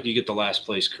Frank, I feel like you get the last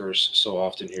place curse so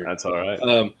often here. That's all right.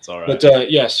 It's all right. But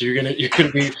so you're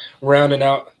gonna be rounding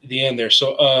out the end there.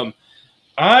 So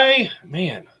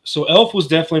so Elf was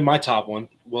definitely my top one.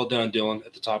 Well done, Dylan,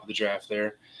 at the top of the draft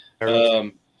there.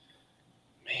 Heard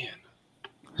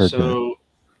So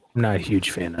I'm not a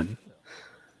huge fan of it.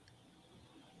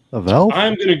 Of Elf?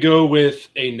 I'm gonna go with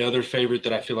another favorite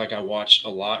that I feel like I watched a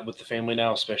lot with the family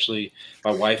now, especially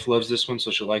my wife loves this one, so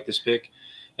she'll like this pick.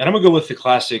 And I'm gonna go with the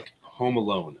classic Home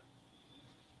Alone.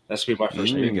 That's gonna be my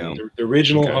first pick. go. The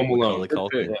original Okay. Home Alone.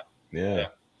 Macaulay Culkin. Yeah.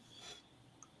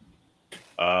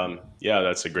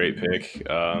 That's a great pick.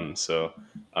 So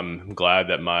I'm glad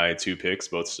that my 2 picks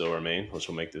both still remain, which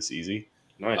will make this easy.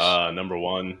 Nice. Number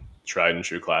 1, tried and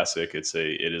true classic. It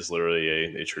is literally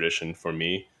a tradition for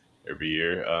me every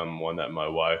year. One that my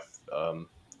wife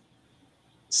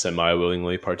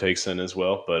semi-willingly partakes in as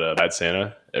well. But Bad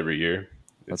Santa every year.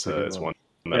 It's one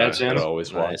that Bad I Santa?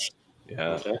 always Nice. watch.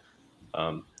 Yeah.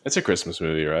 Okay. It's a Christmas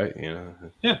movie, right? Yeah.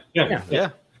 Yeah.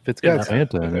 If it's got Yeah.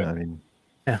 Santa in it, Okay. I mean,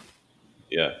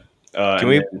 Yeah.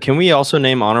 Can we also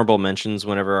name honorable mentions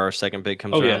whenever our second pick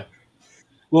comes Oh around? yeah.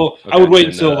 Well, I Okay, would wait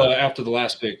and, until after the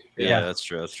last pick. Yeah, that's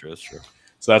true.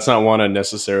 So that's not one I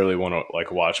necessarily want to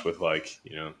like watch with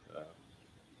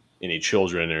any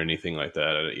children or anything like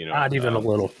that. Not even a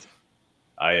little.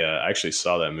 I actually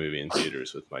saw that movie in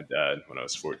theaters with my dad when I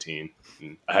was 14.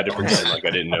 And I had to pretend like I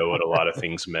didn't know what a lot of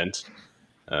things meant.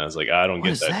 I was like, I don't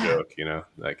get that joke,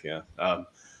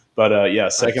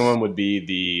 Second one would be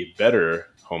the better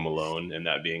Home Alone, and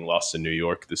that being Lost in New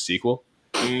York, the sequel.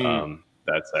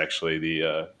 That's actually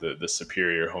the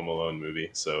superior Home Alone movie.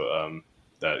 So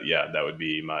that would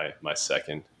be my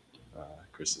second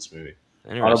Christmas movie.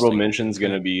 Honorable mention's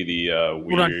going to be the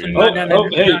weird.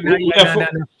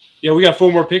 We got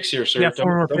 4 more picks here, sir. We got 4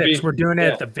 more Don't picks. be- We're doing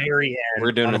it at the very end.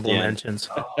 We're doing it at Honorable the end. mentions.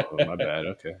 Oh, my bad.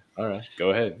 Okay. All right. Go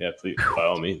ahead. Yeah, please. By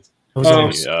all means. It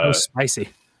was spicy.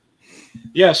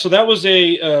 Yeah, so that was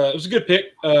it was a good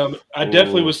pick. I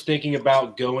definitely was thinking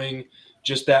about going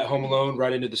just that Home Alone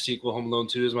right into the sequel, Home Alone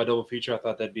 2 is my double feature. I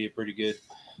thought that'd be a pretty good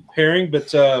pairing. But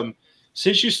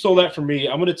since you stole that from me,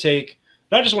 I'm going to take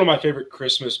not just one of my favorite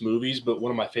Christmas movies, but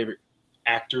one of my favorite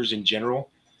actors in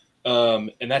general.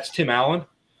 And that's Tim Allen.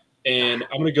 And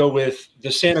I'm going to go with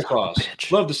the Santa Claus.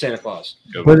 Love the Santa Claus.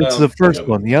 but it's the first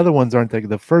one. The other ones aren't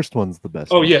the first one's the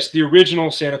best. Oh, one. yes, the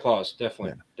original Santa Claus.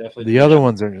 Definitely. The other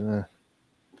ones are.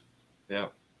 Yeah.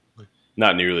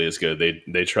 Not nearly as good.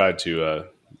 They tried to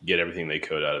get everything they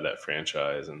could out of that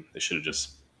franchise, and they should have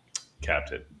just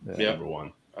capped it at number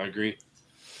 1. I agree.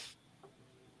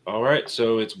 All right,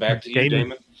 so it's back to you,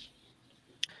 Damon.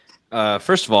 Damon.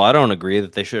 First of all, I don't agree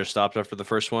that they should have stopped after the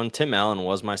first one. Tim Allen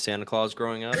was my Santa Claus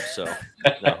growing up, so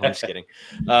no, I'm just kidding.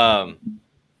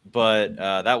 But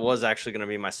that was actually going to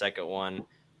be my second one,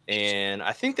 and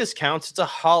I think this counts. It's a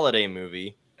holiday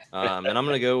movie, and I'm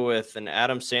going to go with an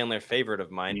Adam Sandler favorite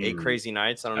of mine, Eight Crazy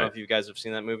Nights. I don't know if you guys have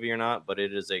seen that movie or not, but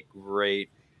it is a great,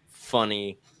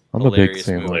 funny, I'm a big hilarious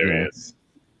Sandler movie. guy. Hilarious.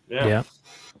 Yeah.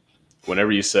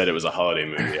 Whenever you said it was a holiday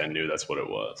movie, I knew that's what it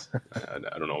was.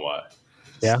 I don't know why.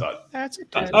 Yeah. That's it.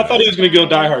 I thought he was going to go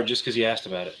Die Hard just because he asked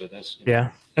about it, but that's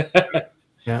Yeah.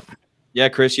 Yeah,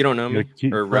 Chris, you don't know You're me,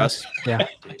 cute, or Russ. Russ? Yeah.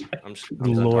 I'm just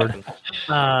Lord. talking.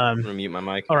 I'm Um, gonna mute my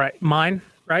mic. all right, mine,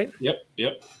 right? Yep.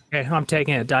 Okay, I'm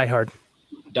taking it. Die Hard.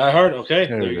 Die Hard. Okay,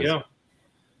 There there it you is. go.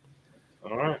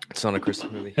 All right. It's not a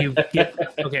Christmas movie.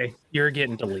 Okay, you're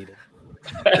getting deleted.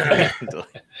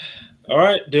 All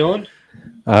right, Dylan.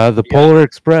 The Polar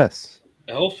Express.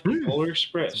 Elf, Polar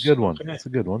Express. It's a good one. Okay. It's a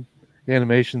good one. The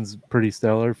animation's pretty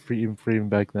stellar for even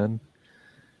back then.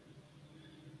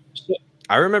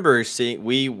 I remember seeing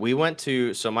we went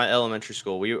to my elementary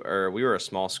school. We were a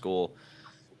small school,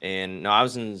 and no, I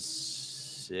was in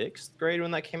 6th grade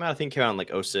when that came out. I think it came out in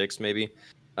like 06 maybe.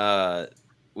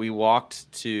 We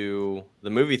walked to the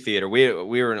movie theater. We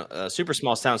were in a super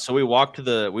small town, so we walked to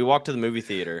the movie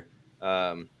theater. We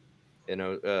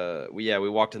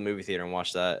walked to the movie theater and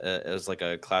watched that. It was like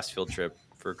a class field trip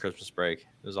for Christmas break.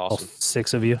 It was All awesome.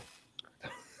 6 of you.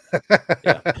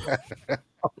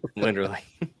 Literally.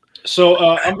 So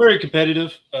I'm very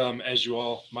competitive, as you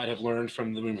all might have learned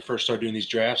from when we first started doing these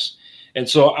drafts. And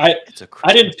so I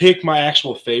didn't pick my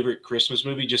actual favorite Christmas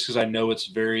movie just because I know it's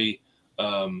very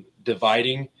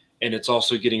dividing, and it's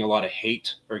also getting a lot of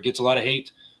hate, or it gets a lot of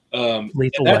hate.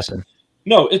 Lethal Weapon.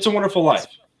 No, It's a Wonderful Life.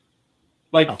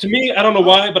 Like, to me, I don't know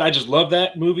why, but I just love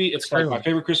that movie. It's like my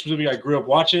favorite Christmas movie. I grew up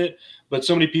watching it, but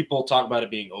so many people talk about it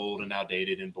being old and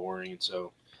outdated and boring, and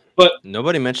so. But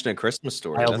nobody mentioned A Christmas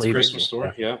Story. I'll That's leave it. Christmas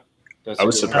Story, yeah. I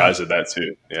was surprised at that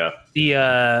too. Yeah.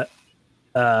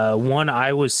 The one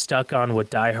I was stuck on with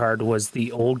Die Hard was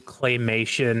the old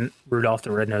claymation Rudolph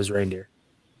the Red-Nosed Reindeer.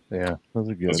 Yeah, those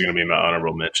are That was good. going to be my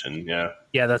honorable mention. Yeah.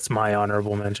 Yeah, that's my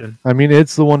honorable mention. I mean,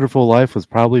 It's the Wonderful Life was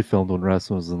probably filmed when Russ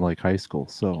was in like high school,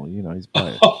 so he's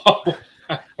biased.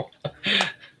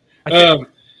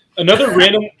 Another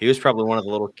random. He was probably one of the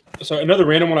little. So another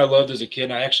random one I loved as a kid,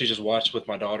 and I actually just watched with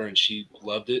my daughter, and she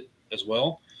loved it as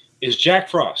well, is Jack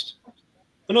Frost.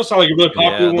 I know it's not like a really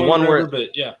popular the one, one where-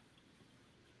 but yeah.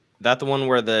 That the one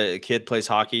where the kid plays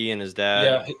hockey and his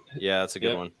dad. Yeah, that's a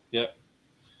good one. Yep.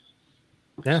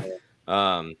 Yeah.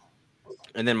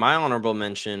 And then my honorable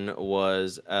mention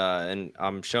was, and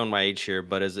I'm showing my age here,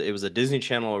 but it was a Disney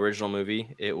Channel original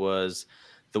movie. It was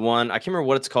the one, I can't remember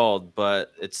what it's called,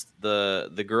 but it's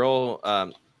the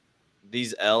girl.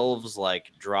 These elves like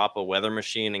drop a weather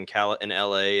machine in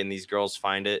LA, and these girls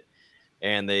find it,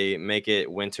 and they make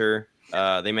it winter.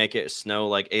 They make it snow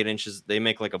like 8 inches. They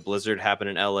make like a blizzard happen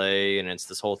in LA, and it's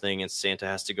this whole thing. And Santa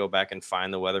has to go back and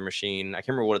find the weather machine. I can't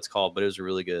remember what it's called, but it was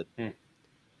really good.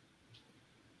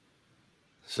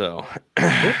 So,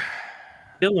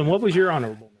 Dylan, what was your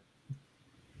honorable?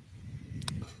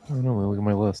 I don't know. Look at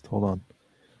my list. Hold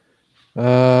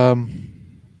on.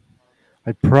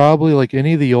 I'd probably like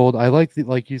any of the old. I like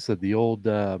like you said, the old.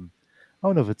 I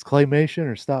don't know if it's claymation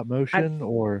or stop motion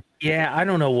or. Yeah, I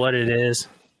don't know what it is.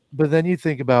 But then you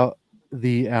think about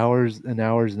the hours and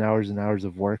hours and hours and hours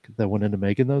of work that went into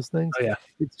making those things. Oh yeah,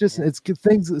 it's just it's good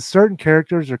things. Certain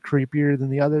characters are creepier than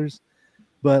the others,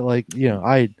 but like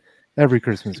every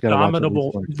Christmas got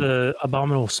the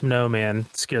Abominable Snowman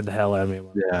scared the hell out of me.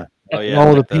 Yeah. Oh yeah,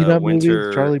 all like the Peanut winter...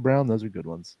 movies, Charlie Brown, those are good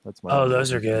ones. That's my. Oh,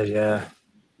 those are good. Yeah.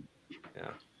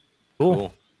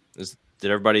 Cool. Did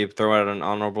everybody throw out an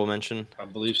honorable mention? I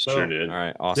believe so. Sure did. All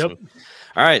right, awesome. Yep.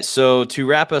 All right, so to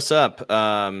wrap us up,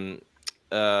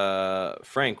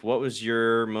 Frank, what was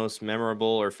your most memorable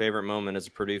or favorite moment as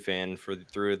a Purdue fan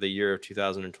through the year of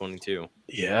 2022?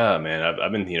 Yeah, man,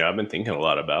 I've been thinking a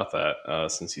lot about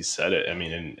that since you said it. I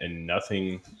mean, and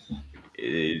nothing.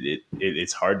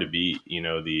 It's hard to beat.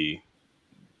 The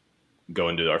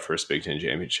going to our first Big Ten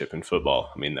championship in football.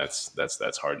 I mean, that's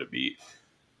hard to beat.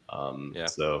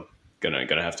 So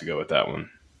gonna have to go with that one.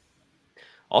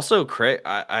 Also, Craig,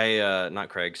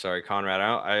 Conrad.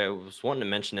 I was wanting to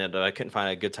mention it, but I couldn't find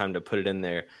a good time to put it in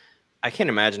there. I can't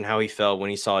imagine how he felt when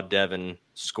he saw Devin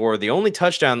score the only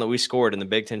touchdown that we scored in the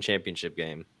Big Ten championship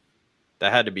game.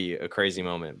 That had to be a crazy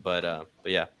moment, but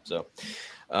yeah. So,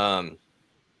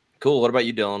 cool. What about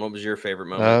you, Dylan? What was your favorite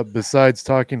moment? Besides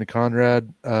talking to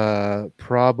Conrad,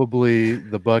 probably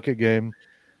the bucket game.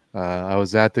 I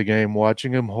was at the game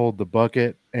watching him hold the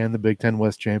bucket and the Big Ten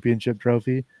West Championship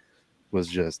trophy.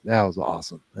 That was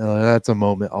awesome. That's a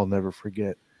moment I'll never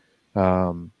forget.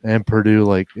 And Purdue,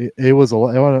 like it was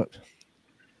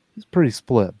it's pretty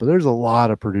split, but there's a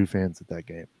lot of Purdue fans at that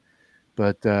game.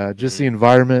 But just the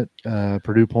environment,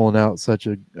 Purdue pulling out such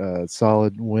a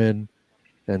solid win,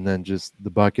 and then just the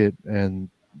bucket and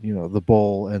the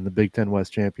bowl and the Big Ten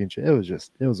West Championship.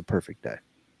 It was a perfect day.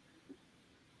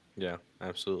 Yeah,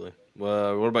 absolutely.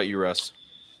 Well, what about you, Russ?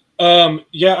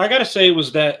 Yeah, I gotta say it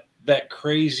was that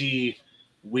crazy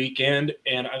weekend,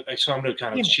 and so I'm gonna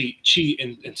kind of cheat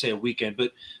and say a weekend,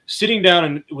 but sitting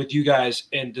down with you guys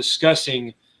and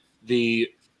discussing the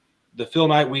Phil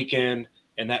Knight weekend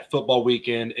and that football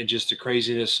weekend and just the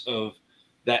craziness of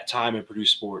that time in Purdue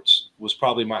sports was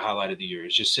probably my highlight of the year.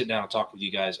 Is just sitting down and talking with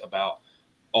you guys about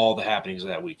all the happenings of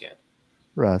that weekend.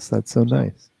 Russ, that's so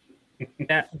nice.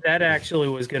 That actually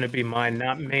was going to be mine,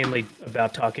 not mainly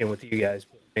about talking with you guys,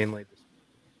 but mainly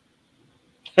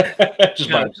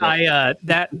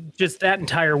that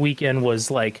entire weekend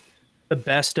was like the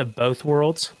best of both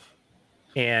worlds,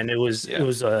 and it was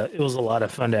a lot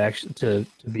of fun to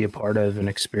be a part of and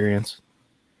experience.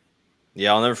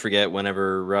 Yeah, I'll never forget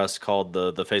whenever Russ called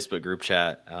the Facebook group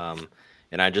chat,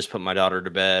 and I just put my daughter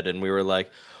to bed, and we were like,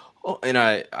 oh, and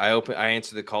I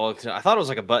answered the call. I thought it was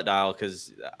like a butt dial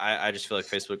because I just feel like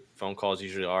Facebook phone calls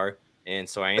usually are. And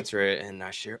so I answer it and I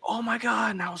share, oh my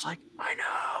God. And I was like, I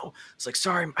know. It's like,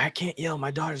 sorry, I can't yell. My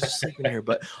daughter's asleep in here,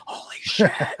 but holy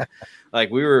shit.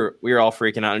 Like we were all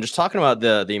freaking out and just talking about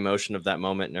the emotion of that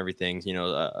moment and everything,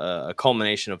 a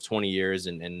culmination of 20 years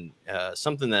and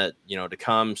something that, to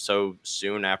come so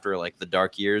soon after like the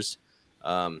dark years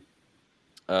of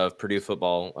Purdue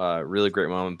football, really great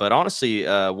moment. But honestly,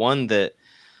 one that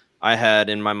I had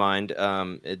in my mind,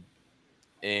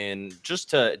 and just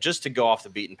to go off the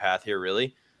beaten path here,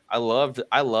 really, I loved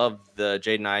the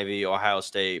Jaden Ivey Ohio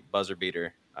State buzzer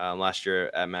beater last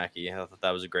year at Mackey. I thought that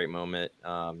was a great moment.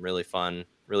 Really fun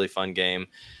game.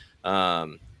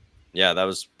 Yeah, that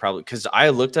was probably because I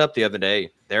looked up the other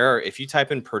day. If you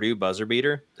type in Purdue buzzer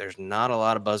beater, there's not a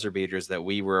lot of buzzer beaters that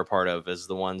we were a part of as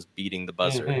the ones beating the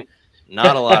buzzer. Mm-hmm.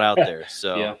 Not a lot out there.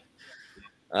 So,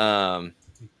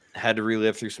 had to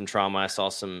relive through some trauma. I saw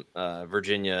some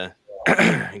Virginia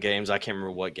games. I can't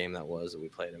remember what game that was that we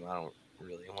played him. I don't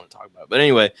really want to talk about it. But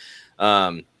anyway,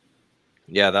 I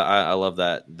love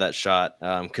that shot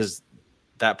because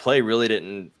that play really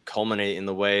didn't culminate in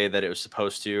the way that it was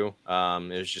supposed to. It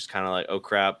was just kind of like, oh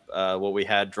crap, what we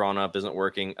had drawn up isn't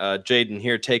working. Jaden,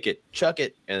 here, take it, chuck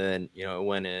it, and then it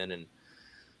went in, and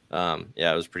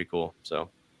it was pretty cool. So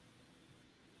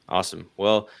awesome.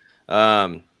 Well,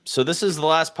 so this is the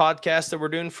last podcast that we're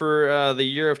doing for the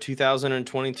year of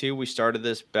 2022. We started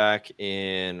this back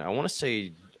in, I want to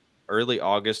say, early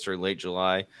August or late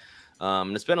July.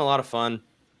 And it's been a lot of fun.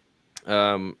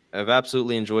 I've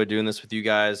absolutely enjoyed doing this with you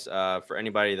guys. For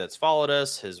anybody that's followed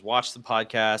us, has watched the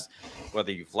podcast,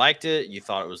 whether you've liked it, you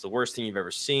thought it was the worst thing you've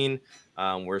ever seen,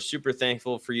 we're super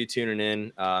thankful for you tuning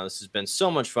in. This has been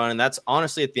so much fun. And that's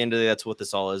honestly, at the end of the day, that's what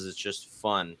this all is. It's just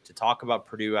fun to talk about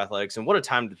Purdue athletics, and what a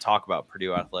time to talk about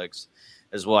Purdue athletics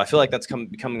as well. I feel like that's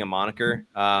becoming a moniker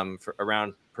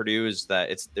around Purdue, is that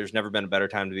there's never been a better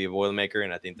time to be a Boilermaker.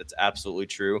 And I think that's absolutely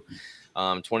true.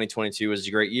 2022 was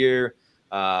a great year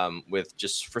with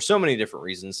just for so many different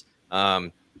reasons.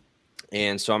 And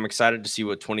so I'm excited to see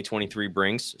what 2023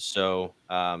 brings. So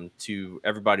to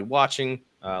everybody watching,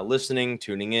 listening,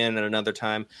 tuning in at another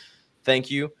time,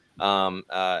 thank you.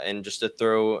 And just to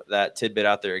throw that tidbit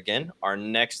out there again, our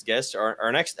next guest,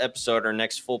 our next episode, our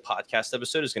next full podcast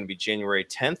episode is going to be January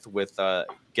 10th with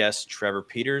guest Trevor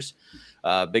Peters,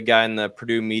 big guy in the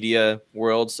Purdue media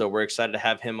world. So we're excited to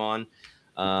have him on.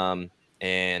 So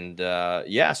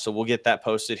we'll get that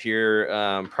posted here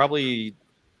probably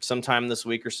sometime this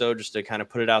week or so, just to kind of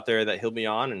put it out there that he'll be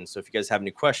on. And so if you guys have any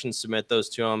questions, submit those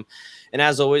to him. And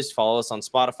as always, follow us on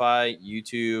Spotify,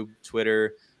 YouTube,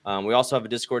 Twitter. We also have a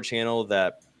Discord channel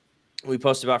that we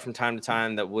post about from time to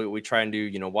time that we try and do,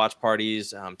 watch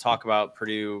parties, talk about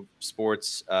Purdue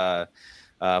sports,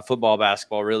 football,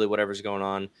 basketball, really whatever's going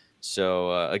on.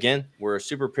 So again, we're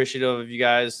super appreciative of you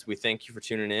guys. We thank you for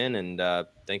tuning in, and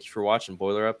thank you for watching.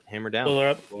 Boiler up, hammer down.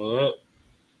 Boiler up.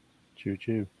 Choo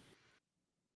choo.